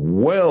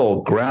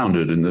well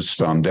grounded in this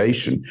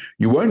foundation.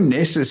 You won't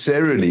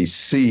necessarily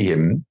see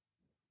him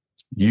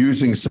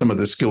using some of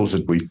the skills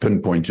that we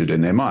pinpointed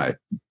in MI.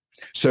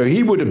 So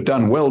he would have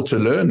done well to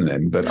learn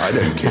them, but I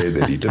don't care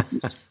that he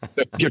didn't.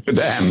 Don't give a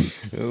damn.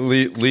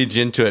 Leads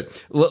into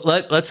it.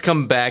 Let's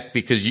come back,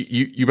 because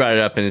you brought it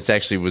up, and it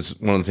actually was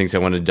one of the things I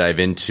wanted to dive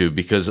into,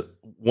 because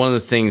one of the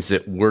things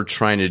that we're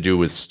trying to do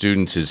with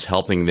students is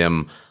helping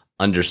them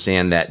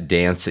understand that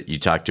dance that you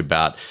talked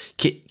about.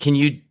 Can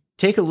you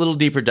take a little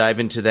deeper dive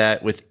into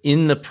that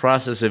within the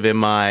process of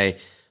MI,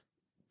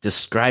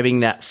 describing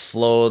that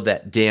flow,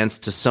 that dance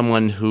to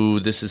someone who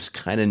this is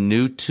kind of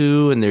new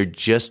to and they're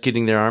just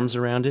getting their arms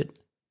around it?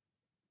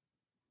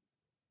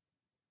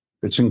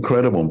 It's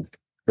incredible.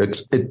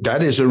 That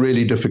is a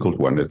really difficult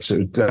one.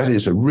 That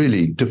is a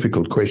really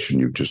difficult question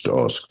you've just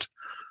asked,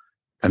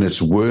 and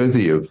it's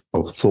worthy of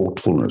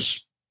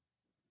thoughtfulness.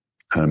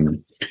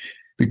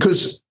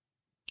 Because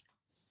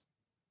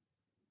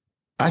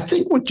I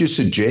think what you're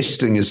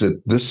suggesting is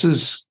that this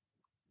is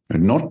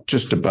not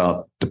just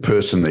about the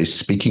person they're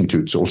speaking to;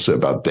 it's also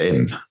about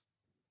them.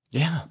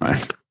 Yeah,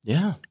 right?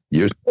 Yeah.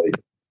 You're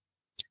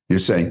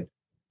saying,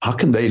 how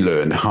can they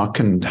learn? How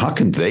can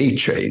they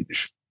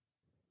change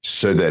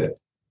so that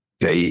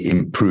they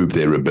improve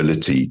their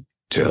ability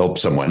to help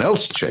someone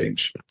else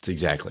change?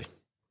 Exactly.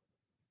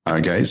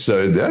 Okay,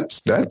 so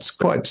that's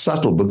quite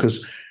subtle,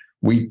 because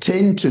we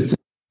tend to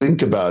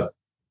think about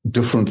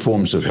different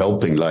forms of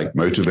helping, like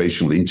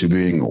motivational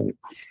interviewing, or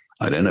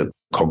I don't know,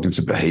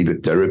 cognitive behavior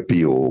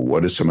therapy, or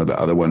what are some of the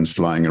other ones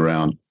flying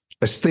around,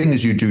 as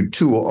things you do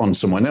to or on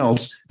someone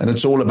else, and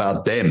it's all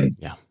about them.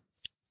 Yeah.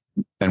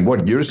 And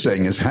what you're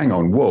saying is, hang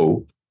on,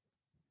 whoa,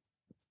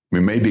 we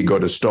maybe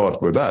got to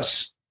start with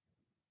us.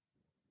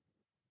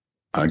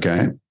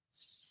 Okay.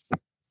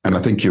 And I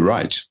think you're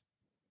right.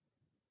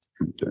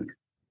 Okay.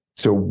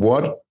 So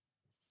what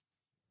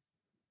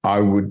I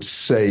would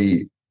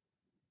say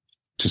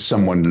to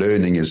someone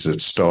learning is that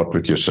start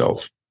with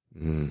yourself.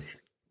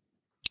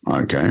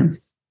 Okay.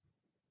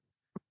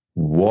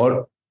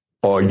 What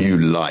are you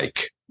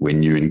like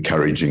when you're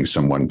encouraging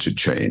someone to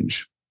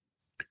change?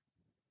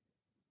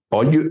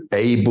 Are you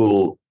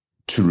able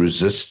to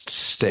resist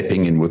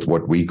stepping in with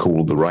what we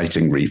call the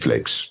righting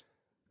reflex,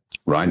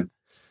 right?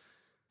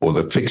 Or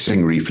the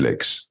fixing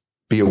reflex?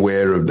 Be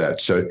aware of that.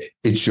 So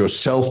it's your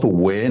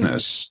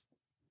self-awareness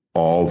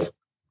of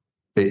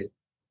it.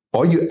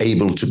 Are you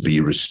able to be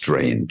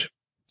restrained?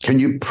 Can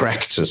you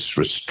practice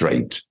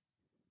restraint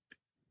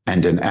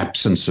and an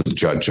absence of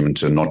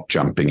judgment and not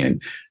jumping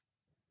in?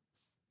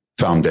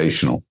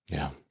 Foundational.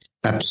 Yeah.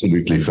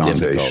 Absolutely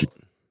foundational.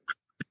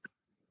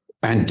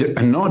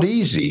 And not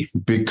easy,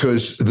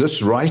 because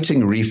this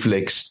righting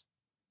reflex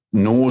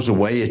gnaws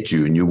away at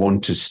you and you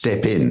want to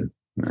step in.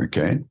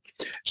 Okay.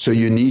 So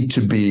you need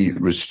to be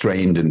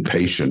restrained and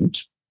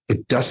patient.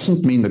 It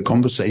doesn't mean the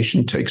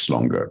conversation takes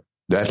longer.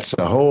 That's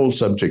a whole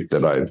subject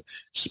that I've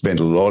spent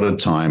a lot of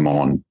time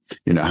on.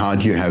 How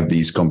do you have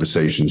these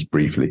conversations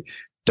briefly?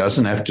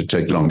 Doesn't have to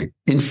take long.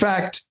 In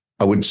fact,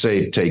 I would say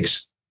it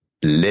takes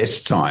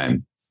less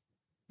time,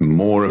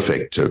 more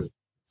effective,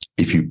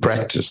 if you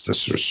practice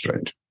this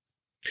restraint.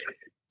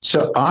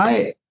 So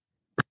I've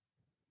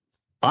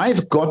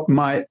got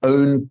my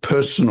own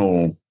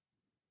personal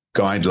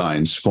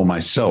guidelines for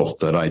myself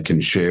that I can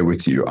share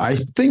with you. I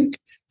think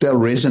they'll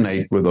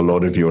resonate with a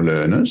lot of your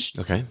learners.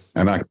 Okay.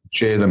 And I can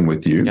share them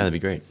with you. Yeah, that'd be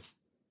great.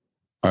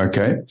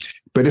 Okay.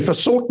 But if I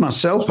sort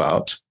myself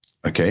out,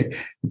 okay,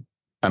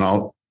 and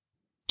I'll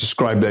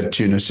describe that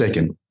to you in a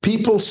second,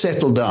 people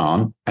settle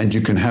down and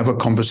you can have a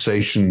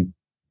conversation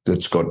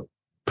that's got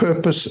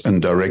purpose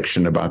and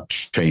direction about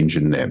change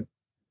in them.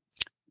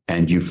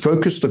 And you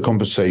focus the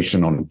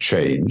conversation on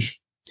change,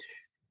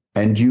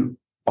 and you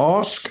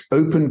ask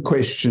open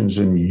questions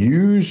and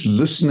use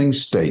listening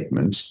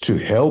statements to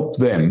help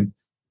them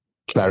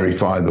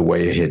clarify the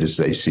way ahead as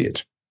they see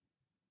it.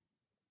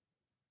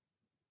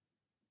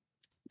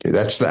 Okay,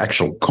 that's the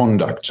actual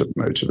conduct of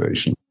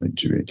motivational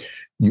interviewing.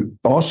 You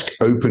ask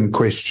open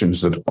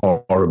questions that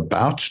are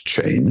about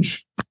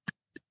change,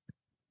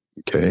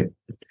 okay,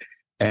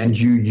 and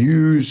you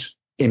use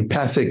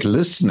empathic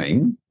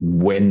listening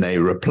when they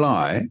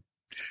reply,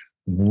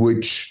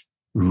 which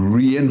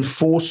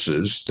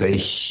reinforces they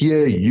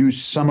hear you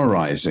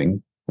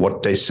summarizing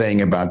what they're saying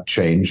about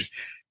change,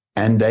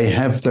 and they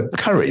have the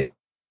courage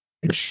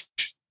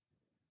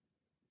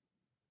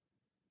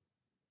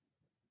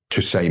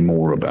to say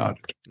more about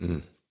it.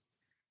 Mm.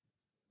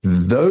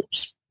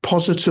 Those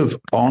positive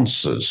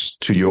answers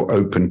to your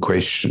open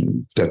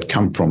question that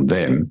come from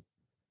them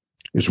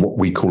is what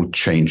we call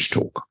change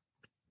talk.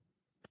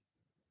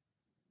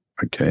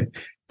 Okay.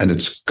 And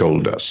it's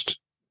gold dust.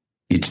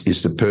 It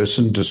is the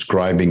person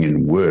describing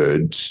in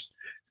words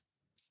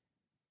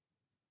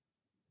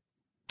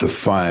the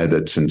fire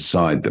that's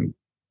inside them.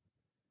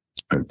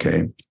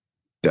 Okay.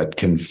 That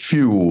can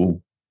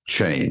fuel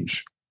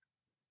change.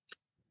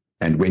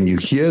 And when you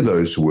hear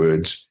those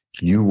words,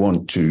 you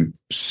want to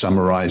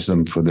summarize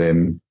them for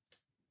them,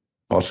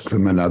 ask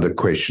them another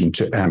question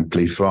to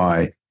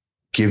amplify,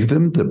 give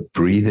them the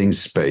breathing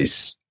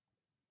space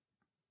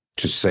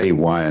to say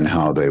why and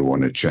how they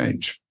want to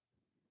change.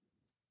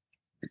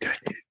 Okay.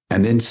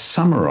 And then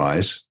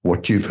summarize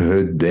what you've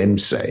heard them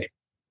say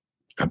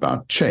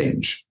about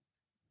change.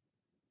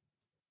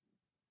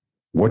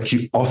 What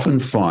you often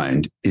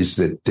find is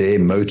that their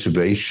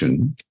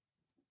motivation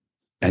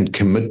and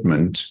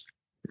commitment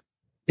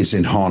is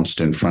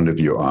enhanced in front of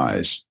your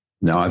eyes.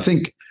 Now, I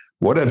think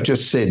what I've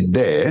just said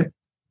there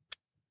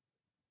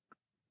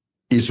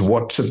is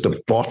what's at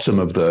the bottom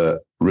of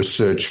the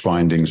research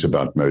findings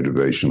about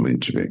motivational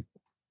interviewing.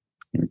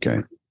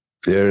 Okay.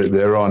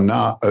 There are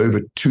now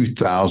over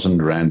 2,000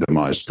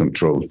 randomized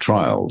controlled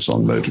trials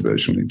on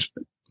motivational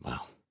interviewing.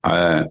 Wow.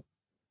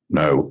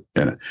 no.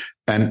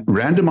 And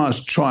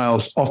randomized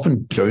trials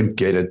often don't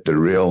get at the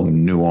real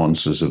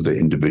nuances of the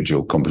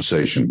individual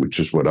conversation, which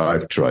is what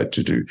I've tried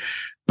to do.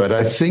 But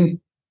I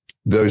think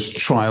those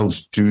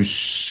trials do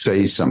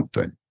say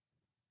something.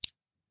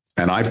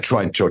 And I've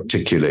tried to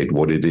articulate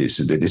what it is.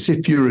 That is,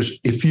 if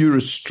you're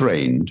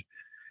restrained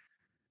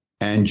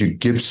and you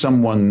give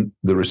someone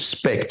the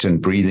respect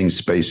and breathing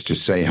space to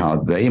say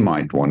how they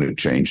might want to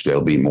change,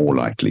 they'll be more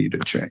likely to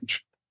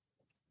change.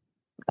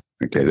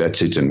 Okay,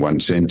 that's it in one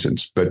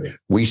sentence. But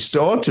we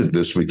started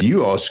this with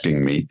you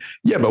asking me,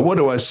 yeah, but what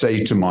do I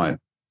say to my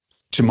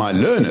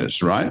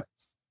learners, right?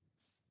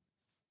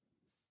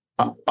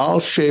 I'll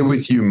share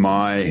with you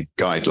my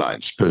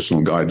guidelines,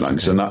 personal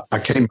guidelines. And I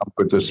came up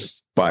with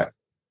this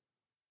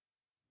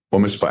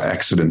almost by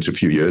accident a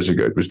few years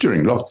ago. It was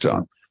during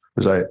lockdown,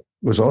 because I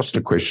was asked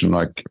a question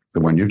like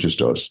the one you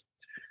just asked.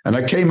 And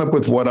I came up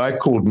with what I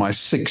called my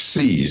 6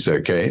 C's,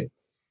 okay?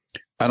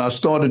 And I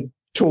started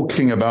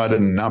talking about it,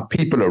 and now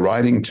people are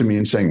writing to me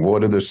and saying,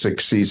 what are the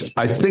 6 C's?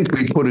 I think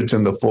we put it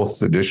in the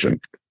 4th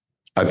edition.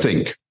 I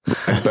think.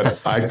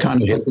 But I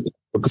kind of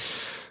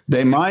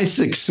they're my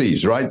 6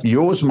 C's, right?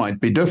 Yours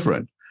might be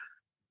different.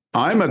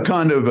 I'm a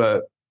kind of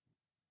a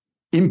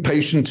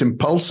impatient,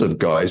 impulsive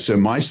guy, so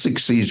my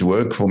 6 C's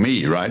work for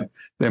me, right?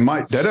 They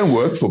don't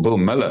work for Bill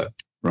Miller,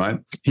 right?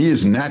 He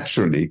is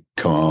naturally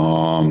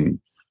calm,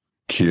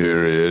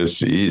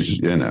 curious,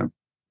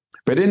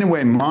 But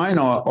anyway, mine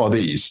are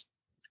these.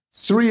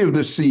 3 of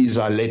the C's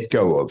I let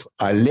go of.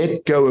 I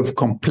let go of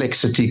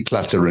complexity,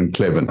 clutter, and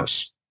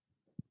cleverness.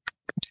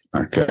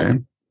 Okay.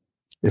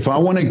 If I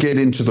want to get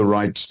into the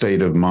right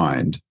state of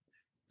mind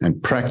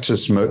and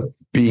practice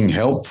being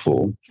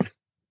helpful,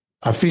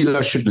 I feel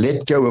I should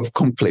let go of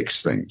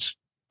complex things.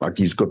 Like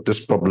he's got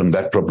this problem,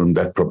 that problem,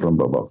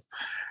 blah, blah.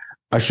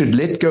 I should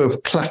let go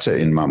of clutter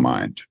in my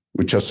mind,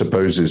 which I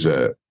suppose is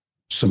a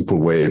simple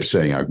way of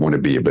saying I want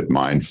to be a bit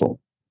mindful.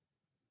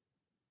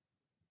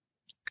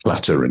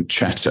 Clutter and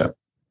chatter.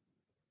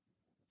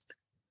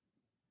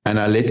 And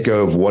I let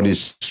go of what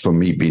is, for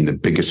me, been the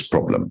biggest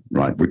problem,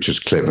 right, which is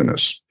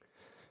cleverness.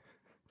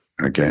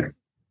 Okay.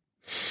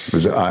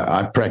 Because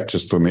I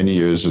practiced for many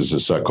years as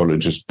a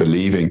psychologist,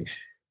 believing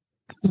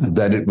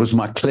that it was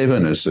my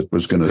cleverness that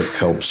was going to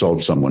help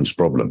solve someone's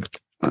problem.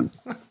 All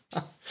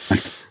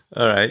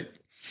right.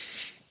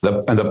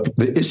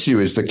 The issue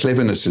is the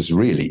cleverness is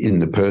really in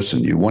the person.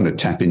 You want to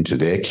tap into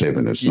their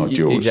cleverness, not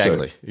yours.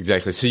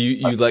 Exactly. So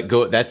you let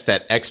go. That's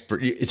that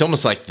expert. It's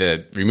almost like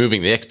the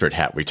removing the expert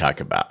hat we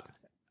talk about.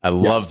 I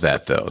love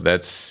that, though.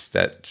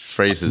 That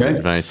phrases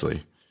it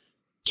nicely.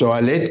 So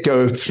I let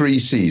go of 3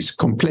 C's: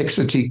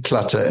 complexity,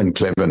 clutter, and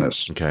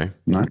cleverness. Okay.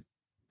 Right?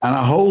 And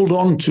I hold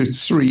on to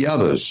 3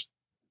 others.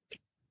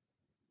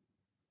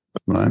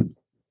 Right?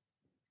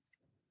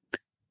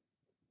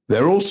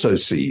 They're also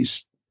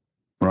C's,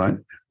 right?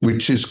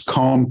 Which is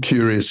calm,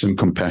 curious, and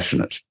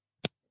compassionate.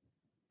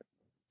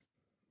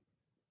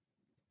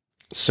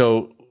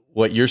 So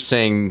what you're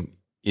saying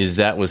is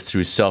that was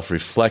through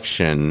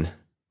self-reflection.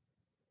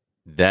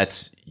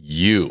 That's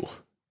you.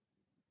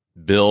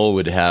 Bill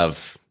would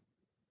have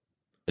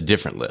a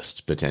different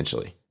list,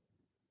 potentially.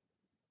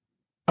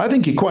 I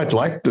think he quite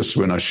liked this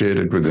when I shared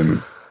it with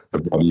him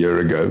about a year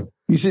ago.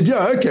 He said,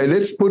 yeah, okay,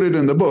 let's put it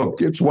in the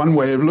book. It's one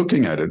way of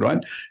looking at it,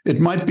 right?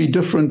 It might be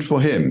different for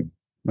him,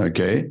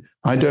 okay?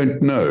 I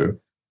don't know.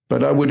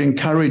 But I would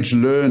encourage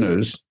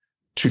learners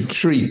to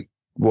treat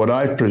what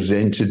I've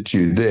presented to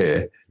you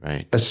there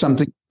as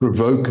something to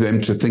provoke them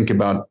to think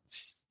about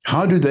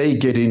how do they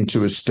get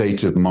into a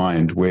state of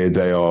mind where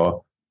they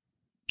are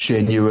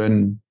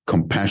genuine,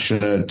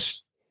 compassionate,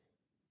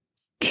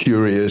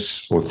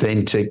 curious,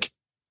 authentic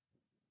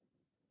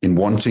in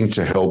wanting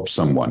to help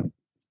someone.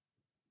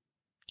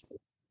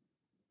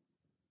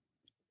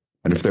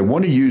 And if they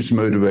want to use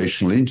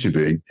motivational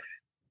interviewing,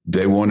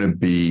 they want to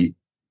be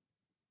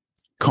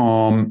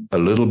calm, a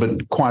little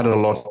bit, quite a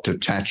lot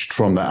detached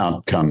from the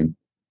outcome.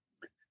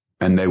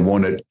 And they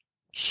want to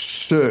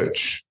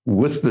search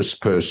with this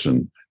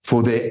person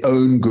for their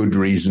own good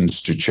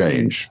reasons to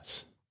change.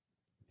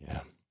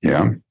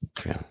 Yeah.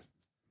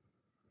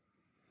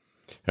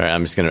 All right,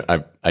 I'm just going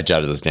to, I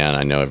jotted this down.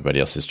 I know everybody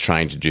else is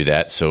trying to do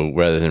that. So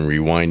rather than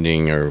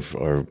rewinding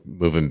or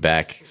moving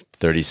back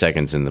 30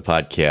 seconds in the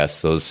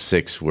podcast, those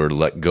 6 were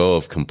let go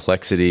of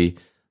complexity,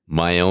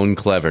 my own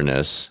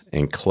cleverness,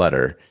 and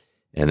clutter,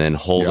 and then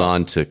hold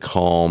on to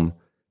calm,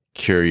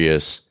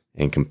 curious,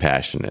 and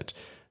compassionate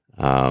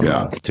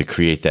to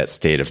create that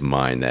state of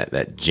mind,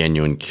 that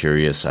genuine,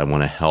 curious, I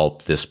want to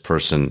help this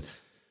person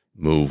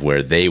move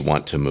where they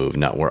want to move,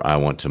 not where I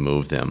want to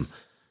move them.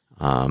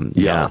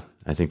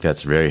 I think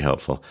that's very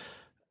helpful.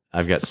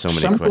 I've got so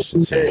many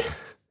questions here.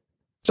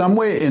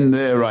 Somewhere in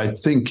there, I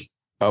think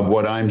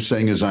what I'm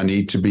saying is I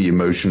need to be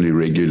emotionally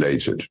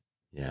regulated.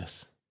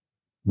 Yes.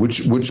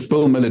 Which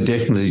Bill Miller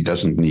definitely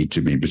doesn't need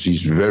to be, because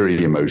he's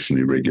very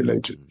emotionally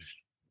regulated.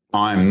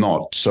 I'm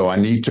not. So I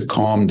need to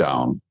calm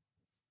down,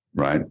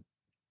 right?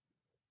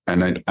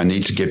 And I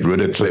need to get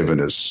rid of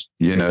cleverness.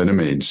 You know what I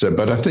mean? So,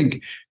 but I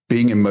think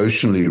being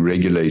emotionally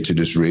regulated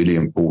is really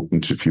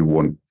important if you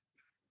want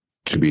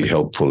to be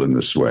helpful in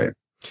this way.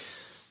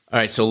 All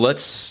right, so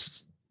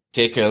let's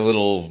take a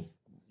little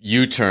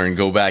U-turn,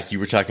 go back. You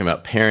were talking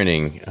about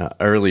parenting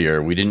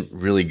earlier. We didn't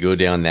really go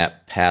down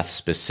that path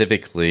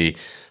specifically,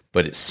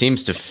 but it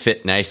seems to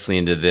fit nicely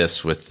into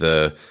this with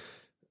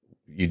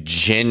you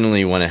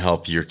genuinely want to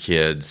help your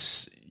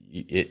kids.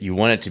 You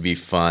want it to be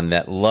fun.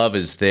 That love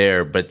is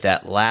there, but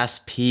that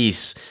last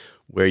piece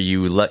where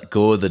you let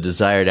go of the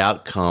desired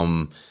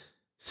outcome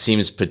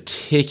seems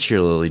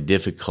particularly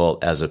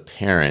difficult as a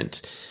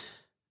parent.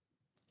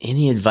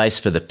 Any advice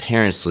for the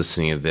parents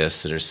listening to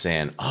this that are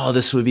saying, oh,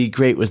 this would be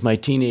great with my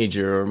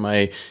teenager or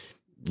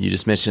you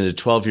just mentioned a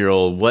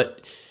 12-year-old,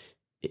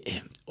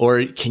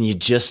 or can you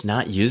just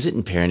not use it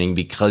in parenting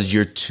because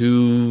you're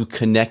too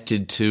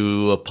connected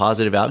to a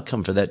positive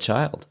outcome for that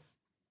child?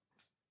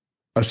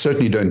 I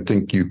certainly don't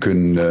think you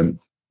can,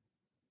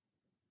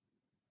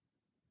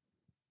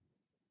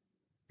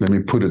 let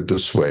me put it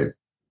this way.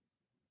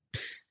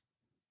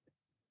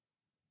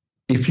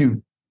 If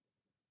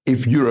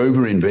you're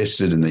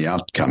over-invested in the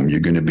outcome, you're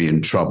going to be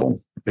in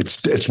trouble.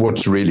 It's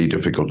what's really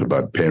difficult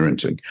about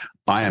parenting.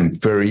 I am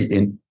very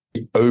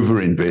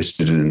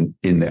over-invested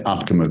in the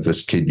outcome of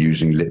this kid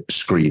using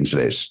screens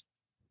less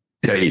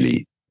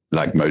daily,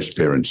 like most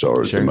parents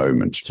are at the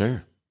moment.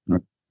 Sure.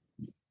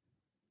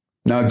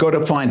 Now, I've got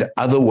to find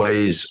other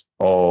ways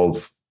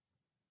of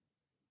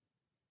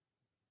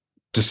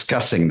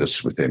discussing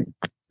this with him.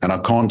 And I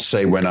can't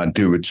say when I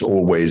do, it's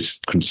always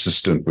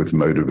consistent with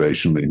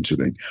motivational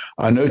interviewing.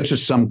 I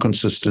notice some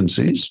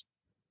consistencies,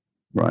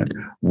 right?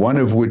 One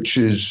of which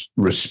is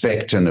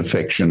respect and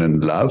affection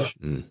and love.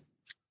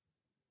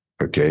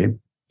 Okay.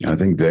 I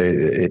think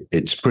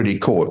it's pretty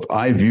cool. If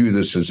I view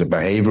this as a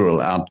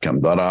behavioral outcome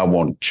that I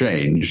want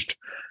changed,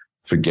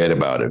 forget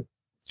about it.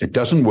 It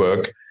doesn't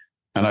work.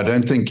 And I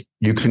don't think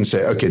you can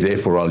say, okay,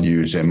 therefore I'll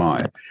use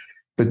MI.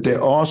 But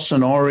there are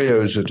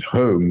scenarios at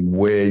home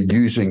where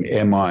using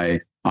MI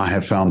I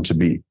have found to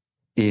be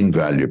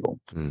invaluable.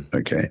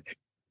 Okay.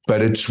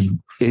 But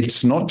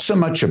it's not so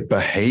much a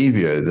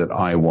behavior that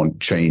I want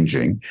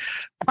changing,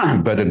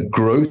 but a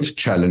growth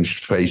challenge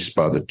faced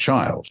by the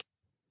child.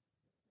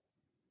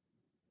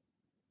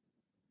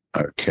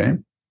 Okay.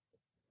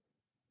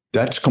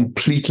 That's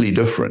completely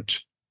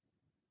different.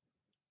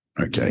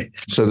 Okay.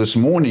 So this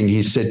morning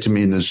he said to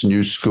me in this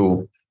new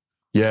school,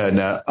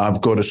 now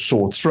I've got a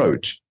sore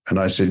throat. And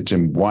I said to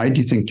him, why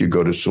do you think you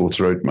got a sore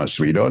throat, my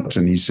sweetheart?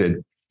 And he said,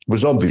 it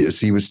was obvious.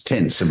 He was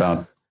tense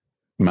about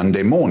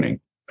Monday morning.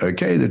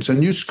 Okay. That's a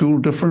new school,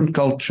 different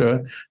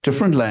culture,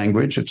 different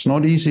language. It's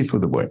not easy for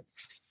the boy.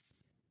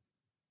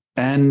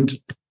 And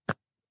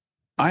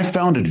I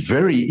found it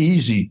very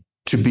easy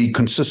to be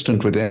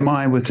consistent with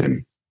MI with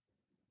him.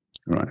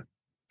 Right.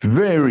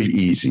 Very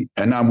easy.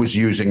 And I was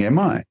using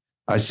MI.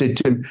 I said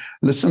to him,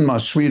 listen, my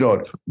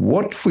sweetheart,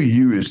 what for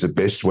you is the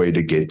best way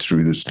to get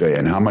through this day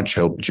and how much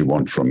help do you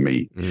want from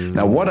me?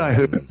 Now, what I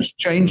heard was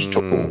change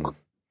talk.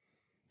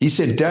 He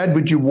said, Dad,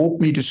 would you walk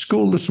me to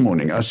school this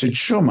morning? I said,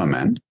 sure, my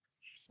man.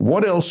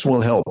 What else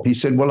will help? He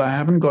said, well, I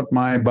haven't got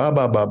my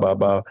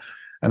ba.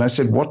 And I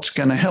said, what's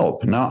going to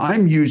help? Now,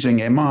 I'm using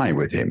MI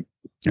with him,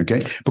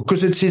 okay,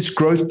 because it's his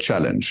growth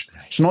challenge.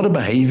 It's not a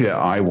behavior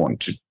I want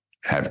to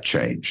have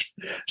changed.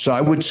 So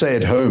I would say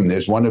at home,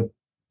 there's one of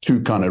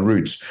two kind of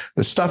routes.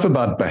 The stuff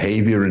about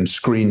behavior and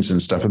screens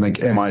and stuff, I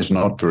think MI is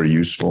not very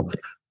useful.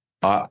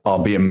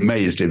 I'll be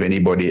amazed if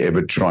anybody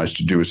ever tries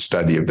to do a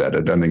study of that.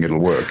 I don't think it'll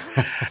work.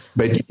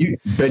 But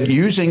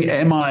using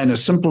MI in a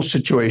simple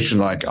situation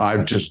like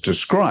I've just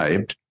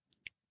described,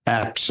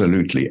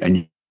 absolutely.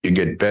 And you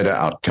get better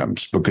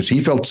outcomes because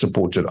he felt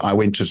supported. I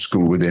went to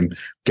school with him,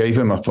 gave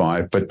him a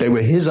 5, but they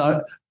were his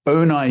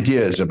own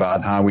ideas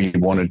about how he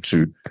wanted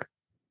to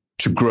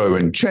grow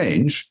and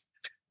change.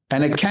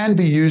 And it can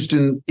be used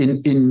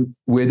in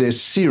where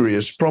there's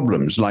serious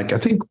problems. Like I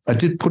think I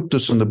did put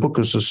this in the book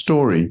as a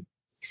story.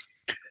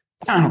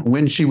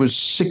 When she was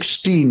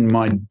 16,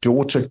 my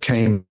daughter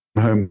came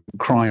home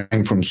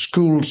crying from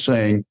school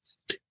saying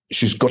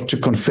she's got to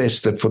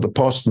confess that for the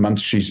past month,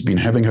 she's been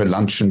having her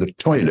lunch in the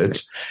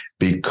toilet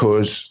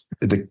because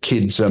the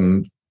kids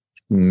are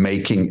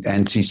making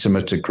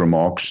anti-Semitic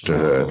remarks to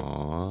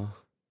her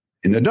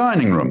in the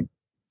dining room.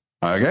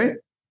 Okay.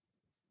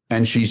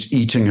 And she's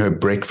eating her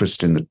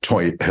breakfast in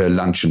the her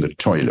lunch in the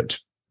toilet.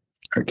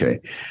 Okay.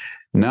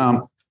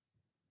 Now,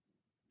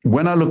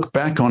 when I look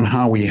back on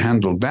how we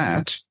handled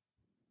that,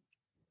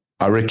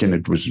 I reckon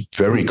it was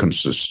very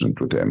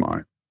consistent with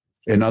MI.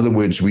 In other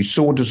words, we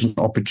saw it as an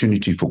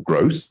opportunity for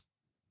growth,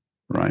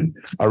 right?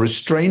 I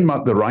restrained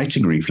the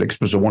writing reflex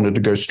because I wanted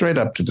to go straight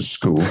up to the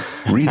school,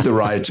 read the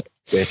right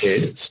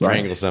ahead,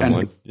 strangle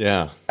someone,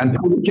 and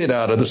pull the kid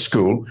out of the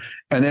school.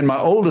 And then my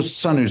oldest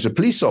son, who's a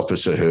police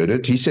officer, heard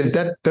it. He said,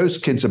 those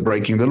kids are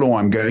breaking the law.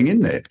 I'm going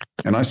in there.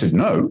 And I said,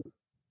 no,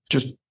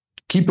 just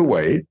keep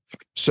away.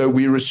 So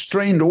we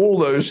restrained all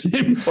those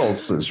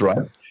impulses,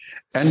 right?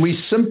 And we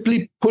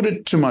simply put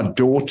it to my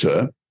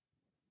daughter,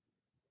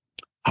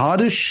 how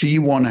does she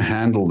want to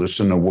handle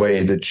this in a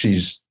way that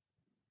she's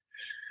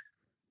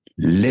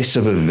less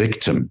of a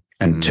victim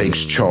and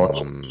takes charge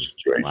of the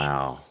situation?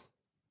 Wow.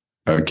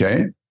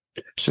 Okay.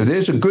 So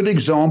there's a good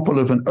example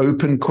of an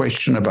open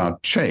question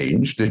about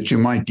change that you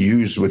might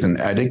use with an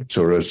addict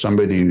or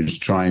somebody who's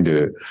trying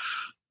to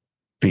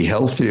be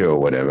healthy or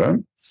whatever.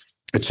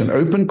 It's an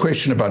open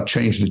question about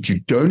change that you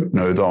don't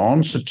know the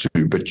answer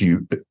to, but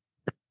you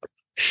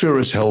sure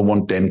as hell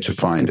want them to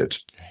find it.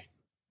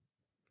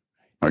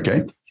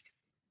 Okay.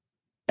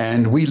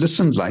 And we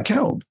listened like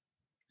hell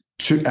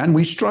and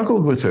we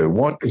struggled with her.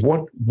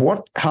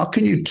 How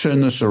can you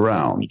turn this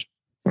around?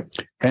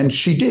 And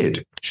she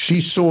did. She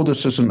saw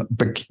this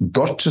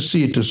got to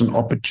see it as an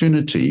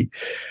opportunity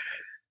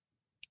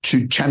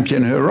to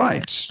champion her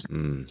rights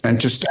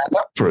and to stand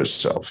up for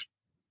herself.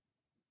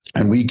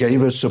 And we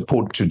gave her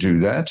support to do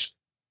that.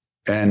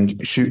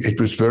 And it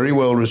was very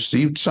well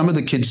received. Some of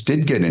the kids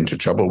did get into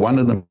trouble. One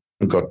of them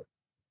got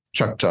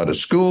chucked out of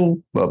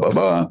school, blah, blah,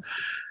 blah.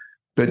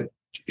 But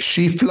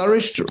she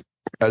flourished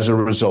as a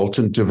result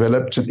and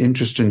developed an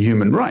interest in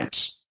human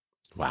rights.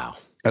 Wow.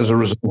 As a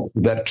result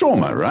of that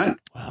trauma, right?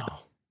 Wow.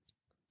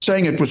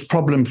 Saying it was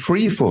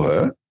problem-free for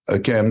her.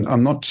 Again,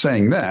 I'm not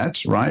saying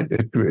that, right?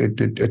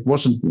 It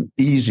wasn't an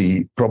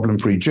easy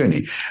problem-free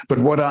journey. But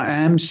what I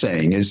am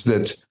saying is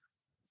that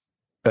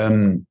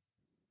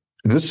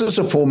this is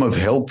a form of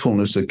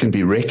helpfulness that can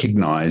be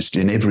recognized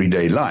in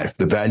everyday life.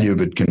 The value of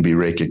it can be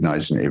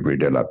recognized in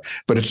everyday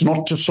life. But it's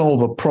not to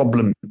solve a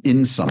problem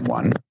in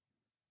someone.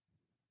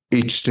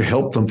 It's to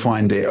help them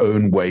find their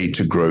own way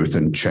to growth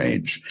and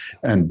change.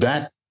 And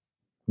that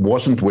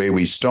wasn't where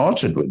we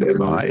started with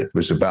MI. It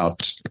was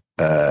about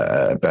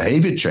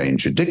behavior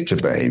change,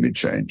 addictive behavior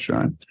change,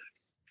 right?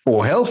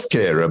 Or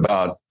healthcare,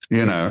 about,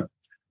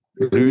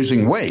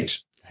 losing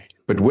weight.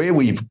 But where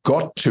we've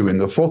got to in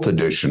the 4th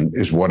edition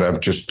is what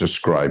I've just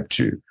described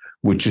to you,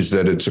 which is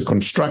that it's a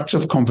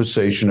constructive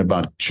conversation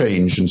about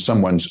change in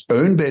someone's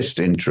own best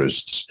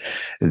interests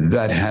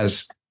that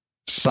has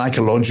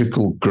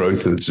psychological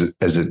growth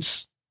as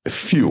its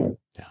fuel.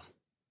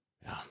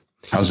 Yeah.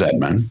 How's that,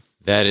 man?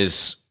 That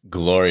is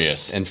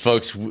glorious. And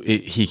folks,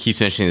 he keeps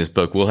mentioning this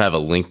book. We'll have a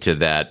link to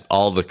that.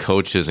 All the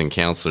coaches and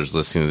counselors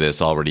listening to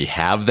this already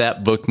have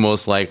that book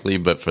most likely.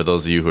 But for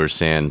those of you who are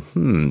saying,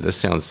 this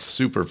sounds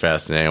super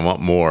fascinating, I want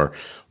more,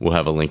 we'll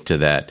have a link to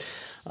that.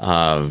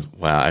 Wow,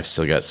 I've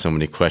still got so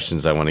many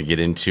questions I want to get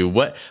into.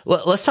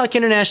 Let's talk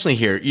internationally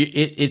here.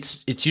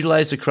 It's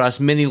utilized across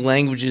many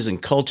languages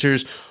and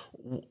cultures.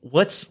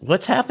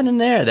 What's happening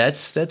there? That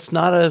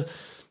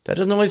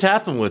doesn't always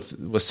happen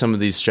with some of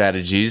these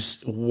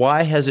strategies.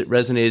 Why has it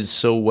resonated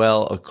so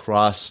well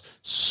across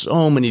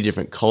so many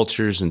different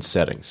cultures and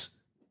settings?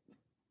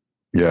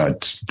 Yeah,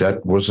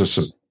 that was a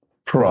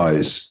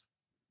surprise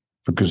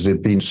because there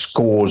have been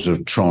scores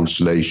of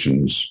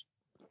translations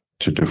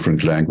to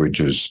different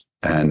languages.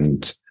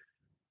 And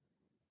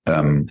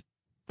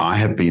I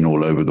have been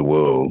all over the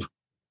world.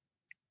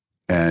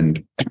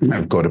 And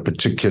I've got a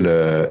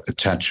particular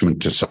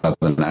attachment to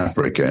Southern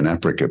Africa and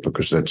Africa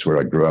because that's where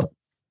I grew up.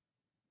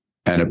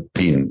 And have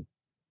been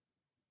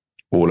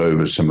all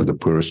over some of the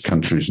poorest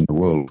countries in the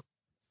world,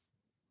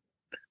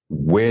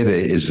 where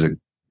there is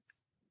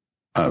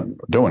I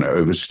don't want to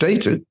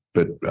overstate it,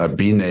 but I've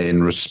been there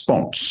in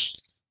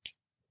response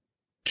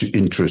to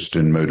interest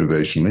in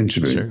motivational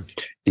interviewing.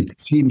 Sure. It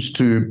seems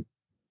to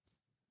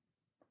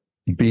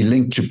be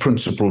linked to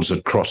principles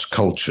across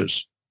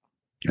cultures.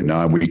 And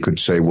now we could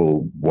say,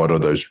 well, what are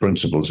those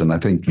principles? And I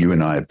think you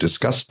and I have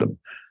discussed them.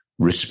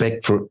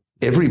 Respect for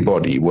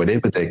everybody,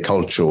 whatever their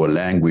culture or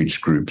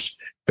language groups,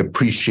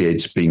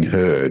 appreciates being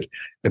heard,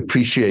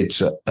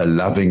 appreciates a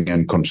loving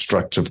and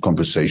constructive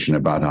conversation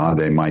about how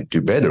they might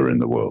do better in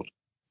the world.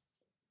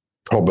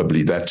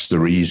 Probably that's the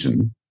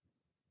reason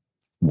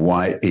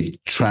why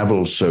it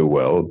travels so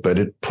well, but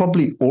it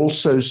probably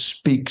also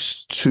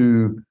speaks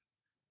to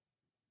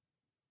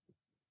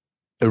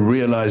a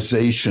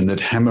realization that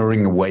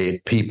hammering away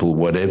at people,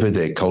 whatever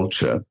their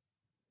culture,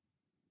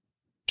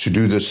 to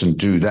do this and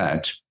do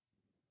that,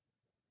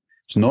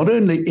 it's not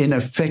only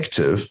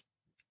ineffective,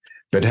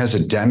 but has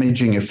a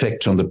damaging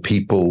effect on the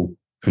people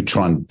who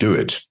try and do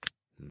it.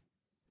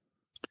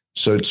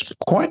 So it's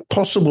quite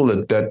possible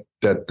that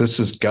this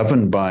is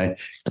governed by,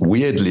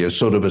 weirdly, a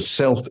sort of a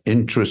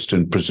self-interest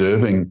in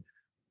preserving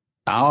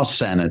our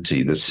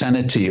sanity, the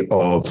sanity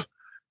of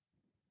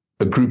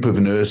a group of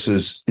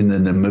nurses in the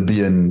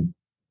Namibian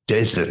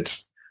desert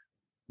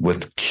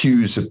with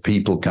queues of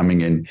people coming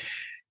in.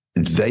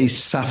 They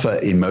suffer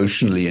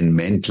emotionally and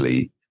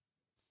mentally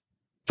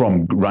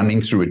from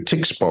running through a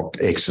tick box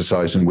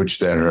exercise in which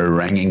they're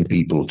haranguing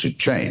people to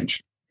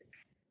change.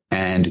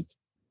 And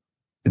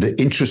the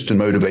interest in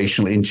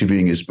motivational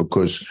interviewing is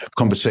because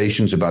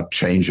conversations about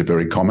change are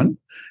very common.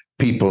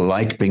 People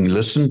like being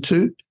listened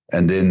to.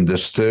 And then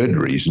this third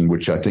reason,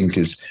 which I think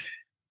is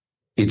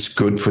it's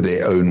good for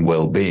their own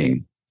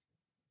well-being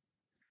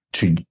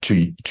to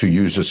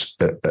use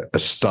a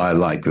style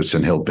like this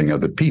in helping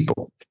other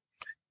people.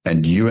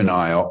 And you and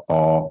I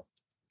are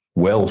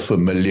well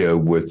familiar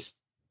with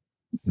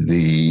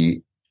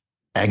the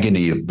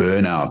agony of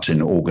burnout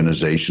in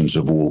organizations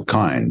of all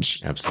kinds.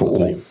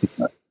 Absolutely.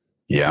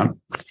 Yeah.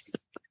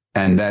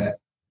 And that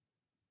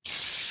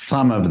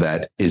some of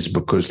that is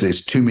because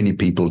there's too many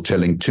people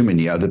telling too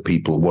many other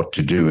people what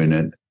to do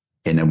in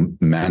a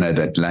manner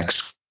that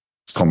lacks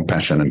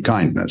compassion and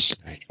kindness.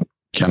 Right.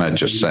 Can I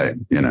just say,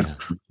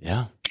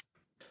 Yeah.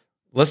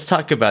 Let's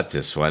talk about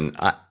this one.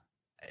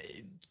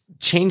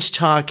 Change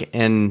talk.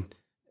 And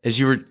as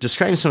you were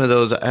describing some of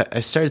those, I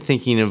started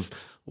thinking of,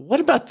 what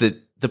about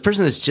the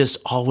person that's just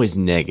always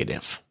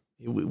negative?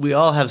 We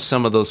all have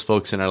some of those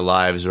folks in our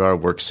lives or our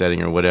work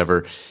setting or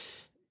whatever.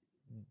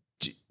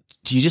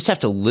 Do you just have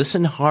to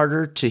listen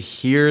harder to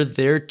hear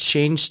their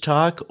change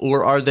talk?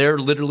 Or are there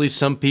literally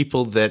some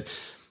people that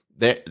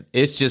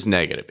it's just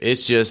negative?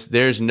 It's just,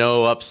 there's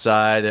no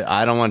upside.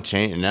 I don't want to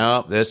change.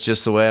 No, that's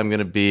just the way I'm going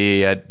to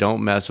be. I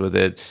don't mess with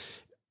it.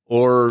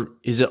 Or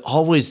is it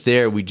always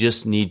there? We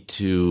just need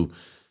to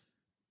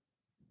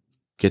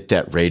get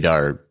that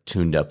radar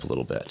tuned up a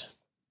little bit.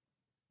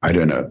 I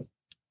don't know.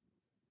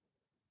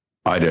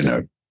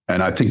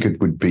 And I think it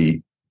would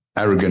be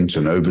arrogant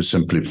and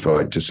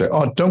oversimplified to say,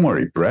 oh, don't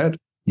worry, Brad,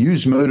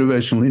 use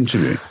motivational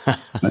interviewing.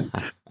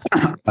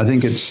 I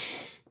think it's,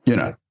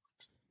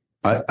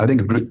 I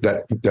think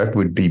that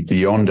would be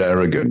beyond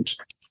arrogant.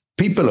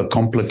 People are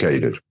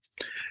complicated.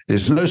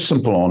 There's no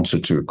simple answer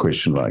to a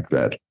question like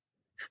that.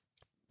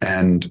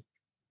 And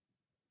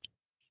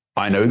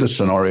I know the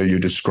scenario you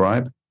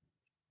describe.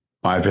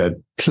 I've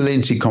had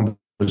plenty of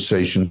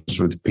conversations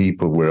with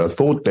people where I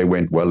thought they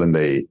went well and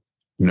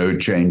no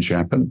change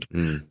happened.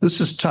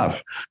 This is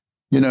tough.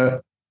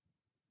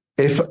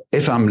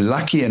 If I'm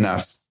lucky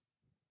enough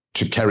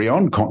to carry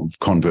on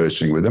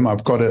conversing with them,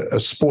 I've got a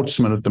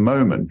sportsman at the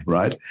moment,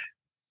 right?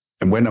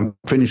 And when I'm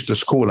finished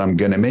this call, I'm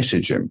going to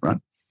message him, right?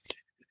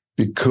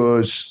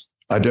 Because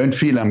I don't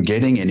feel I'm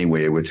getting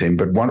anywhere with him.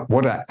 But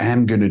what I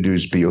am going to do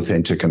is be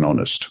authentic and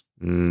honest.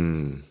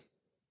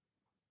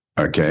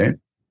 Okay?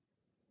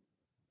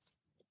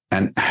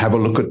 And have a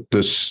look at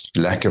this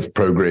lack of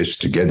progress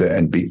together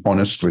and be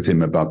honest with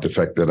him about the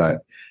fact that I'm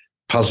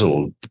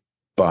puzzled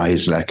by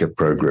his lack of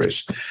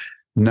progress.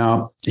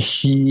 Now,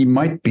 he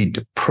might be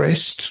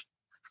depressed,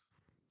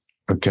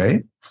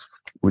 okay,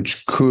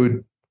 which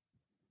could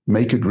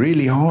make it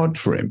really hard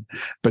for him.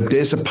 But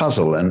there's a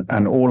puzzle,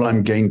 and all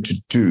I'm going to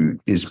do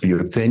is be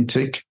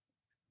authentic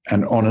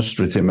and honest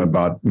with him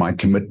about my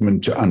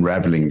commitment to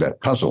unraveling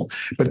that puzzle.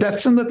 But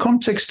that's in the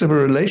context of a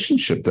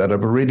relationship that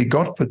I've already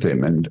got with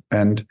him.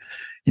 And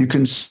you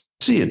can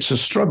see it's a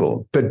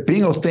struggle. But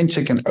being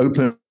authentic and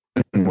open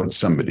with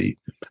somebody,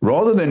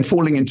 rather than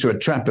falling into a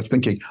trap of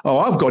thinking, oh,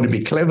 I've got to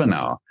be clever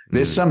now.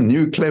 There's some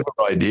new clever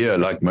idea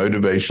like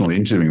motivational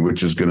interviewing,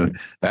 which is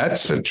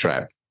that's a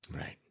trap.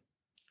 Right.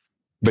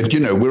 But,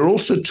 we're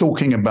also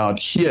talking about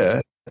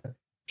here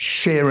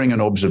sharing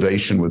an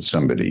observation with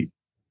somebody,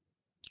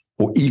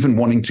 or even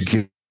wanting to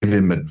give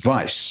him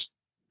advice.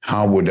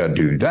 How would I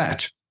do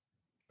that?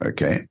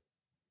 Okay.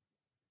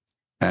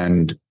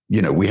 And,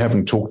 we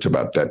haven't talked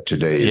about that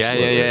today.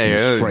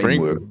 Yeah.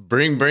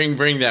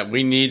 Bring that.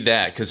 We need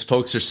that, because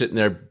folks are sitting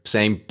there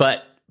saying,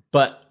 but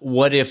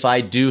what if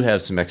I do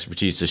have some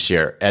expertise to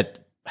share?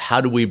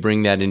 How do we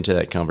bring that into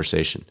that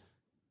conversation?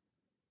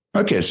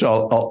 Okay,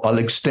 so I'll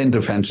extend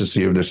the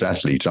fantasy of this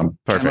athlete. I'm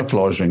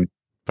camouflaging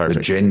the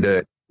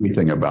gender,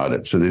 everything about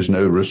it. So there's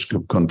no risk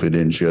of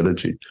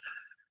confidentiality.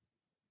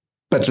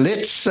 But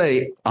let's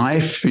say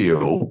I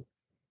feel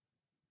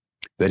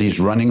that he's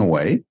running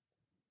away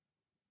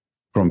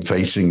from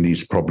facing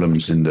these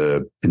problems in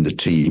the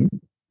team.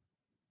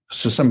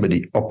 So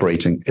somebody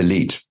operating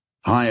elite,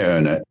 high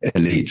earner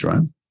elite,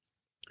 right?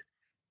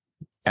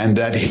 And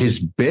that his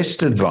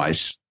best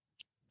advice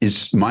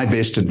my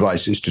best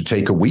advice is to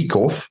take a week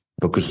off,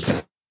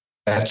 because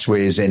that's where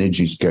his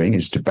energy is going,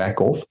 is to back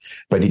off.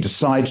 But he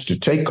decides to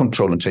take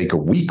control and take a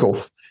week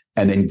off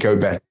and then go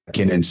back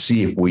in and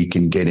see if we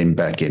can get him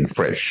back in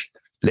fresh.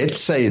 Let's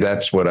say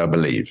that's what I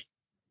believe.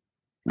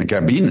 Like,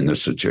 I've been in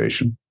this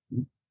situation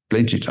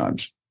plenty of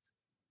times.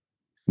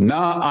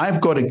 Now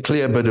I've got a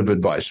clear bit of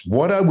advice.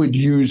 What I would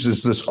use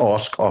is this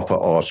ask, offer,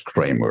 ask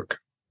framework.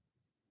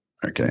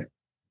 Okay.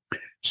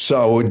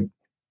 So I would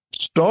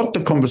start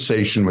the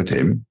conversation with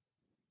him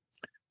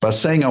by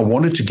saying I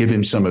wanted to give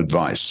him some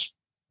advice.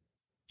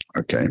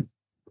 Okay.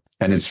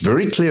 And it's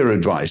very clear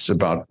advice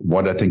about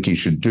what I think he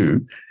should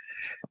do.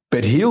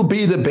 But he'll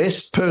be the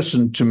best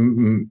person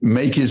to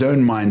make his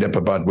own mind up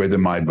about whether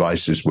my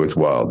advice is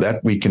worthwhile.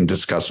 That we can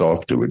discuss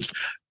afterwards.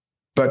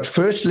 But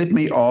first, let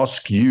me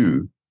ask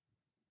you,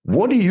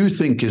 what do you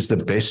think is the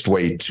best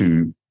way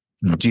to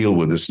deal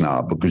with this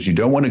now? Because you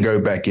don't want to go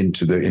back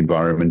into the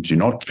environment. You're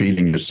not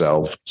feeling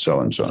yourself, so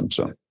on, so on,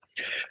 so on.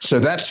 So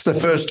that's the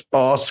first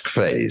ask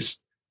phase.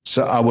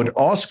 So I would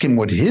ask him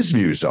what his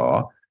views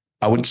are.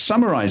 I would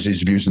summarize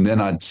his views, and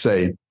then I'd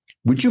say,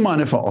 would you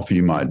mind if I offer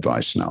you my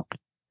advice now?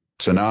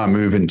 So now I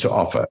move into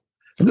offer.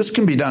 And this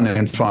can be done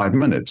in 5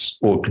 minutes,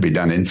 or it could be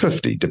done in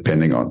 50,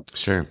 depending on.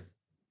 Sure.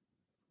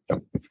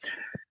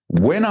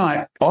 When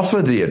I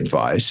offer the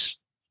advice,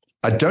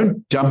 I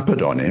don't dump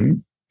it on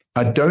him.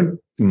 I don't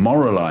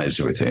moralize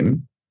with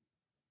him.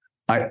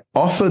 I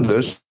offer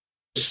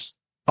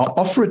I'll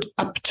offer it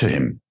up to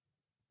him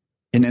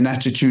in an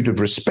attitude of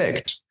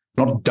respect.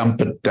 not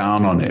dump it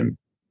down on him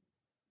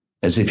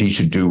as if he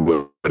should do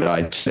what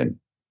I tell him.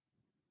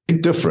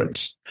 Big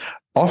difference.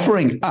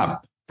 Offering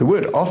up, the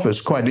word offer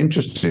is quite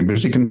interesting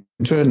because you can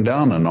turn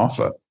down an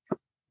offer,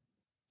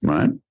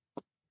 right?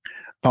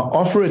 I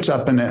offer it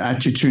up in an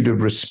attitude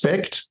of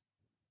respect,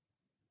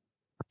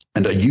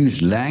 and I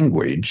use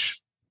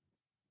language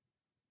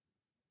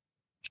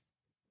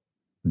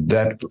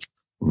that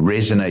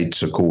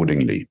resonates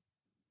accordingly.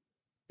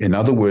 In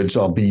other words,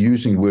 I'll be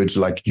using words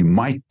like you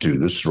might do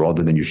this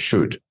rather than you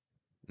should.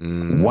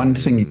 One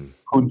thing you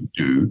could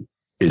do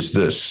is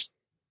this.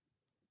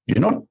 You're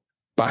not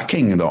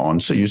backing the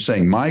answer. You're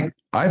saying, Mike,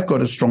 I've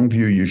got a strong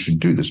view you should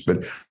do this.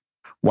 But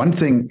one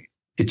thing,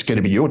 it's going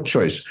to be your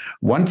choice.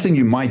 One thing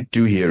you might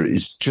do here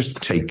is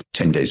just take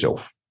 10 days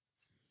off.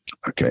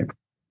 Okay.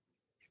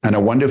 And I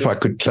wonder if I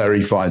could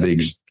clarify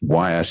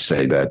why I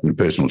say that. And the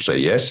person will say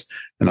yes.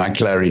 And I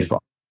clarify.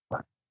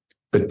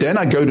 But then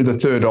I go to the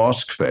third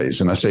ask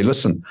phase and I say,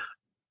 listen,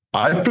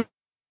 I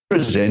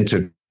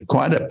presented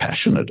quite a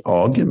passionate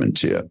argument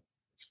here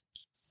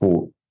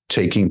for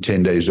taking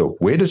 10 days off.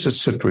 Where does it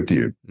sit with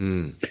you?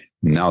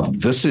 Now,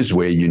 this is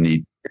where you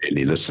need to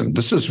really listen.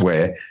 This is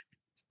where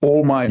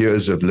all my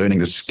years of learning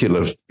the skill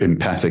of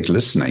empathic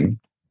listening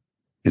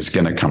is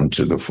going to come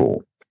to the fore.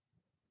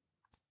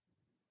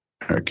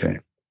 Okay.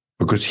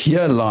 Because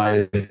here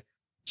lies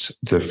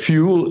the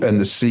fuel and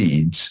the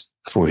seeds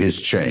for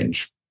his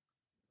change.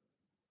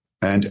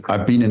 And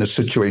I've been in a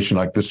situation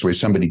like this where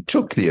somebody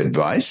took the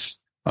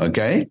advice,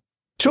 okay,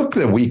 took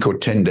the week or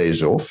 10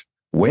 days off,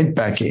 went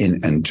back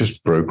in and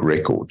just broke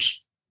records.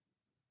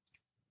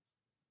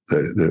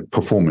 The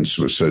performance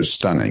was so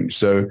stunning.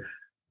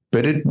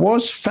 But it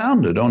was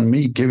founded on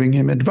me giving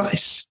him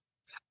advice.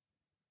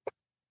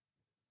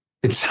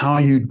 It's how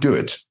you do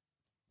it.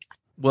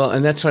 Well,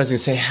 and that's what I was going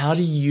to say. How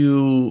do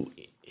you,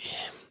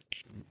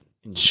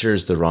 ensure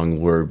is the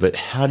wrong word, but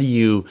how do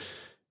you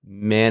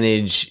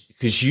manage,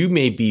 because you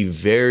may be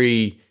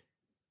very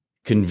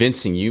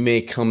convincing. You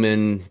may come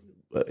in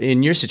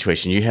your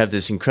situation, you have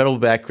this incredible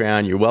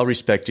background, you're well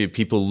respected,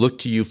 people look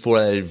to you for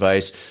that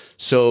advice.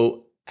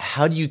 So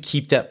how do you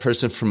keep that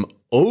person from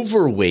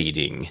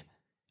overweighting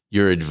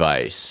your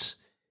advice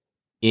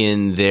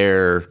in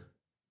their,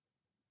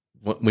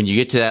 when you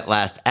get to that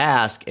last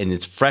ask and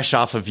it's fresh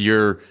off of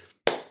your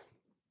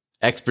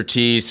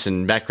expertise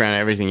and background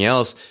and everything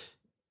else,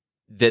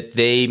 that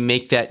they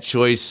make that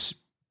choice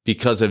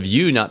because of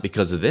you, not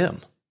because of them?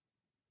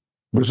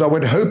 Because I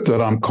would hope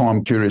that I'm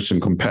calm, curious,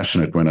 and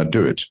compassionate when I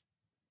do it.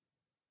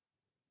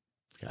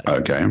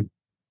 Okay.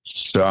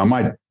 So I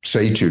might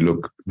say to you,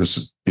 look,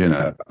 this,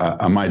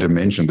 I might have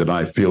mentioned that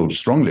I feel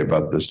strongly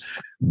about this,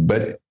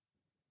 but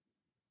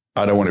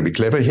I don't want to be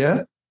clever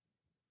here.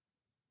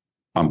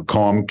 I'm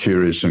calm,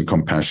 curious, and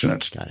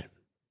compassionate. Got it.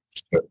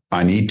 So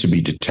I need to be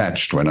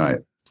detached when I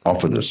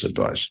offer this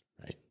advice.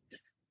 Right.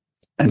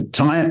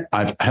 And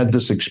I've had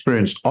this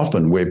experience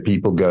often where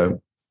people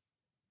go,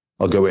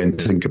 I'll go in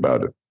and think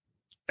about it.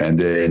 And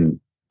then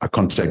I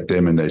contact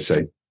them and they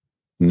say,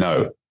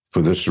 no,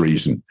 for this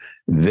reason.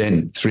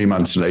 Then 3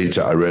 months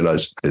later, I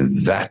realized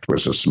that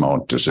was a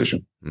smart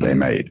decision they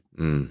made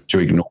to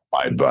ignore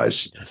my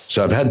advice. Yes.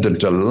 So I've had the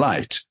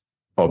delight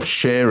of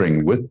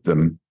sharing with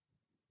them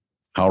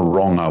how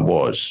wrong I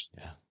was.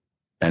 Yeah.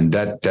 And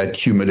that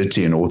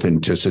humility and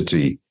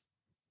authenticity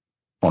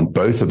on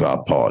both of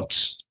our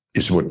parts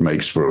is what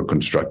makes for a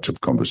constructive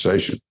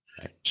conversation.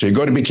 Right. So you've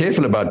got to be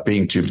careful about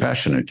being too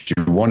passionate.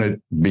 You want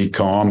to be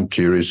calm,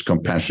 curious,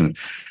 compassionate,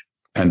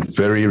 and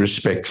very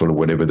respectful of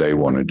whatever they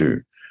want to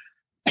do,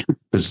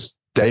 because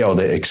they are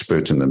the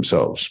expert in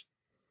themselves.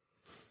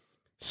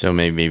 So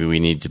maybe we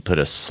need to put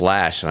a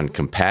slash on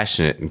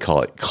compassionate and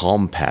call it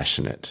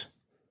calm-passionate.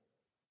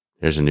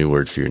 There's a new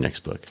word for your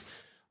next book.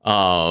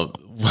 Well,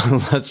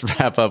 let's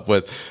wrap up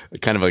with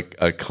kind of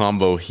a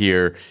combo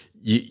here.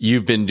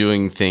 You've been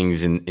doing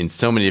things in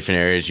so many different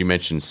areas. You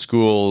mentioned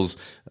schools,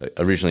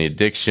 originally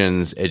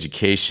addictions,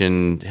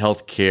 education,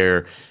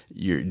 healthcare.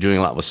 You're doing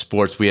a lot with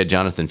sports. We had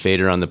Jonathan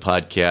Fader on the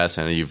podcast.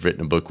 I know you've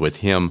written a book with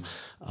him.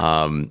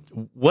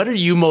 What are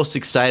you most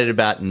excited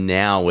about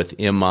now with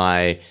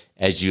MI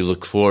as you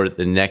look forward at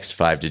the next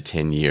 5 to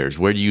 10 years?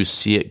 Where do you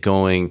see it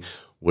going?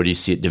 Where do you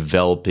see it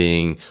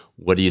developing?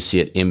 What do you see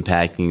it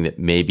impacting that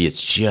maybe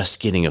it's just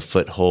getting a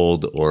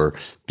foothold or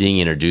being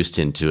introduced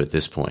into at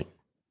this point?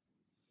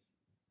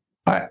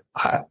 I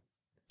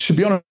to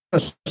be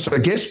honest, I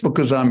guess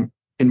because I'm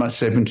in my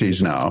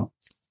 70s now,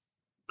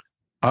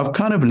 I've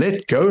kind of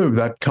let go of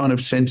that kind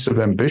of sense of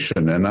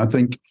ambition. And I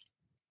think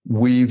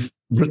we've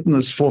written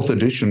this 4th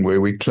edition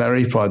where we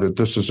clarify that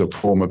this is a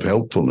form of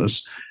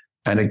helpfulness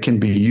and it can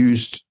be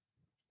used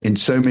in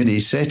so many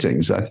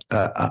settings.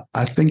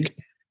 I think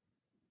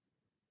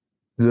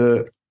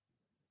the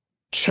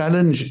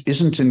challenge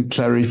isn't in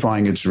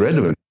clarifying its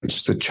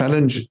relevance. The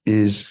challenge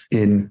is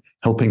in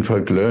helping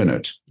folk learn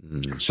it.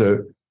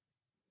 So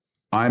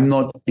I'm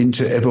not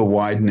into ever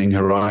widening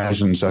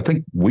horizons. I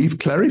think we've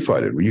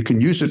clarified it. You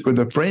can use it with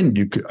a friend.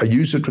 I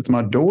use it with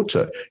my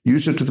daughter,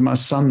 use it with my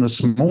son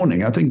this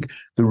morning. I think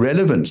the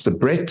relevance, the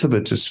breadth of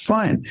it is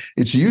fine.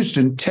 It's used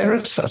in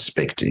terror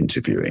suspect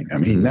interviewing. I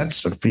mean,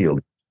 that's a field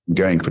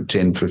going for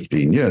 10,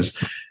 15 years.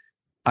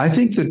 I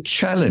think the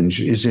challenge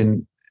is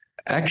in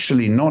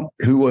actually not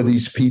who are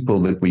these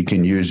people that we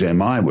can use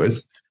MI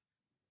with.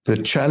 The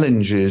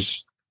challenge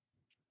is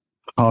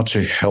how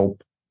to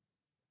help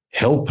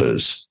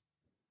helpers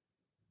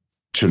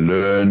to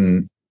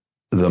learn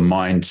the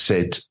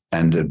mindset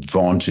and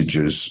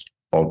advantages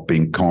of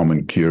being calm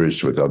and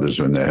curious with others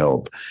when they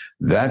help.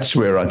 That's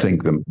where I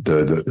think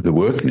the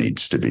work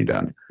needs to be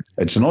done.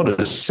 It's not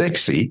as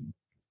sexy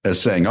as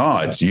saying,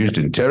 it's used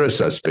in terror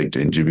suspect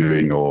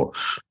interviewing, or,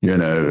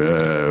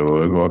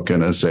 what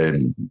can I say?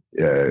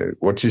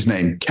 What's his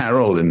name?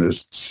 Carroll in the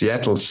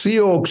Seattle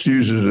Seahawks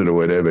uses it, or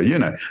whatever.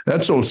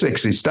 That's all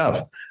sexy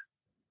stuff.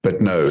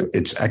 But no,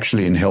 it's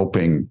actually in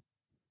helping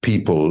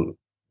people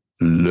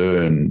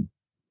learn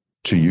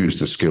to use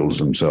the skills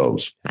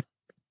themselves.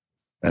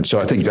 And so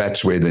I think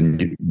that's where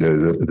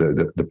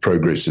the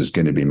progress is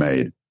going to be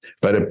made.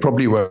 But it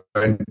probably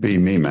won't be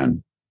me,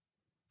 man.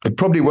 It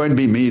probably won't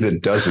be me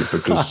that does it,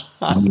 because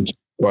I'm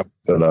quite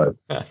alive.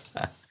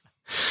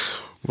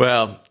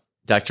 Well,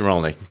 Dr.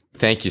 Rollnick,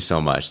 thank you so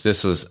much.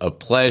 This was a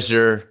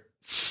pleasure,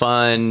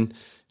 fun.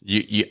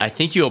 I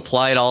think you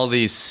applied all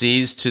these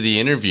C's to the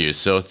interview.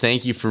 So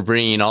thank you for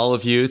bringing all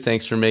of you.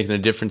 Thanks for making a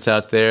difference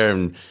out there.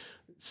 And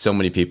so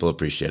many people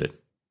appreciate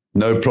it.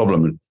 No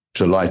problem.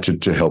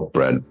 Delighted to help,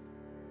 Brad.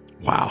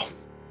 Wow.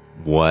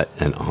 What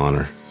an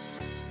honor.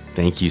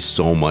 Thank you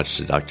so much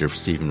to Dr.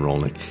 Stephen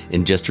Rollnick.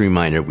 And just a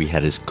reminder, we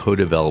had his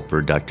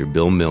co-developer, Dr.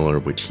 Bill Miller,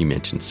 which he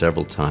mentioned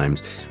several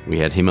times. We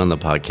had him on the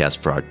podcast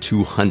for our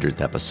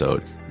 200th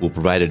episode. We'll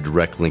provide a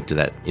direct link to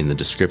that in the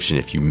description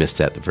if you missed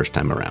that the first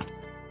time around.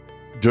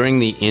 During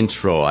the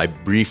intro, I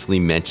briefly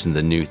mentioned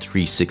the new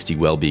 360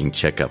 well-being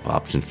checkup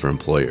option for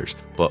employers.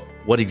 But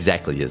what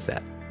exactly is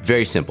that?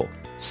 Very simple.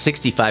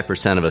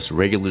 65% of us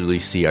regularly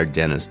see our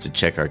dentist to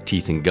check our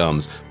teeth and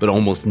gums, but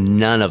almost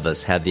none of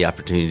us have the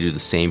opportunity to do the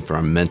same for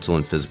our mental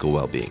and physical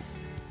well-being.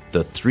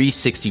 The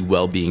 360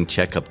 well-being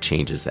checkup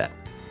changes that,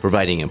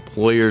 providing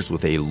employers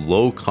with a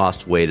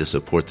low-cost way to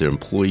support their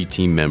employee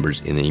team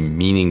members in a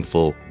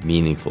meaningful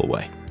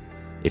way.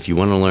 If you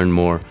want to learn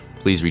more,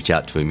 please reach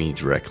out to me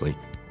directly.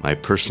 My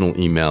personal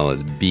email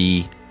is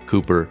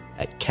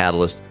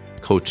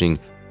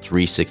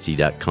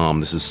bcooper@catalystcoaching360.com.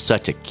 This is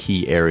such a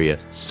key area,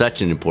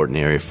 such an important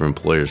area for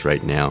employers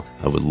right now.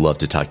 I would love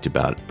to talk to you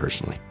about it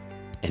personally.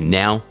 And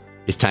now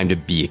it's time to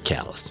be a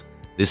catalyst.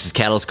 This is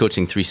Catalyst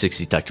Coaching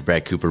 360, Dr.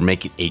 Brad Cooper.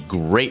 Make it a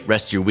great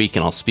rest of your week,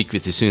 and I'll speak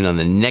with you soon on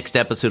the next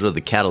episode of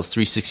the Catalyst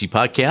 360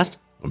 podcast,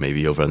 or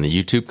maybe over on the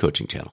YouTube coaching channel.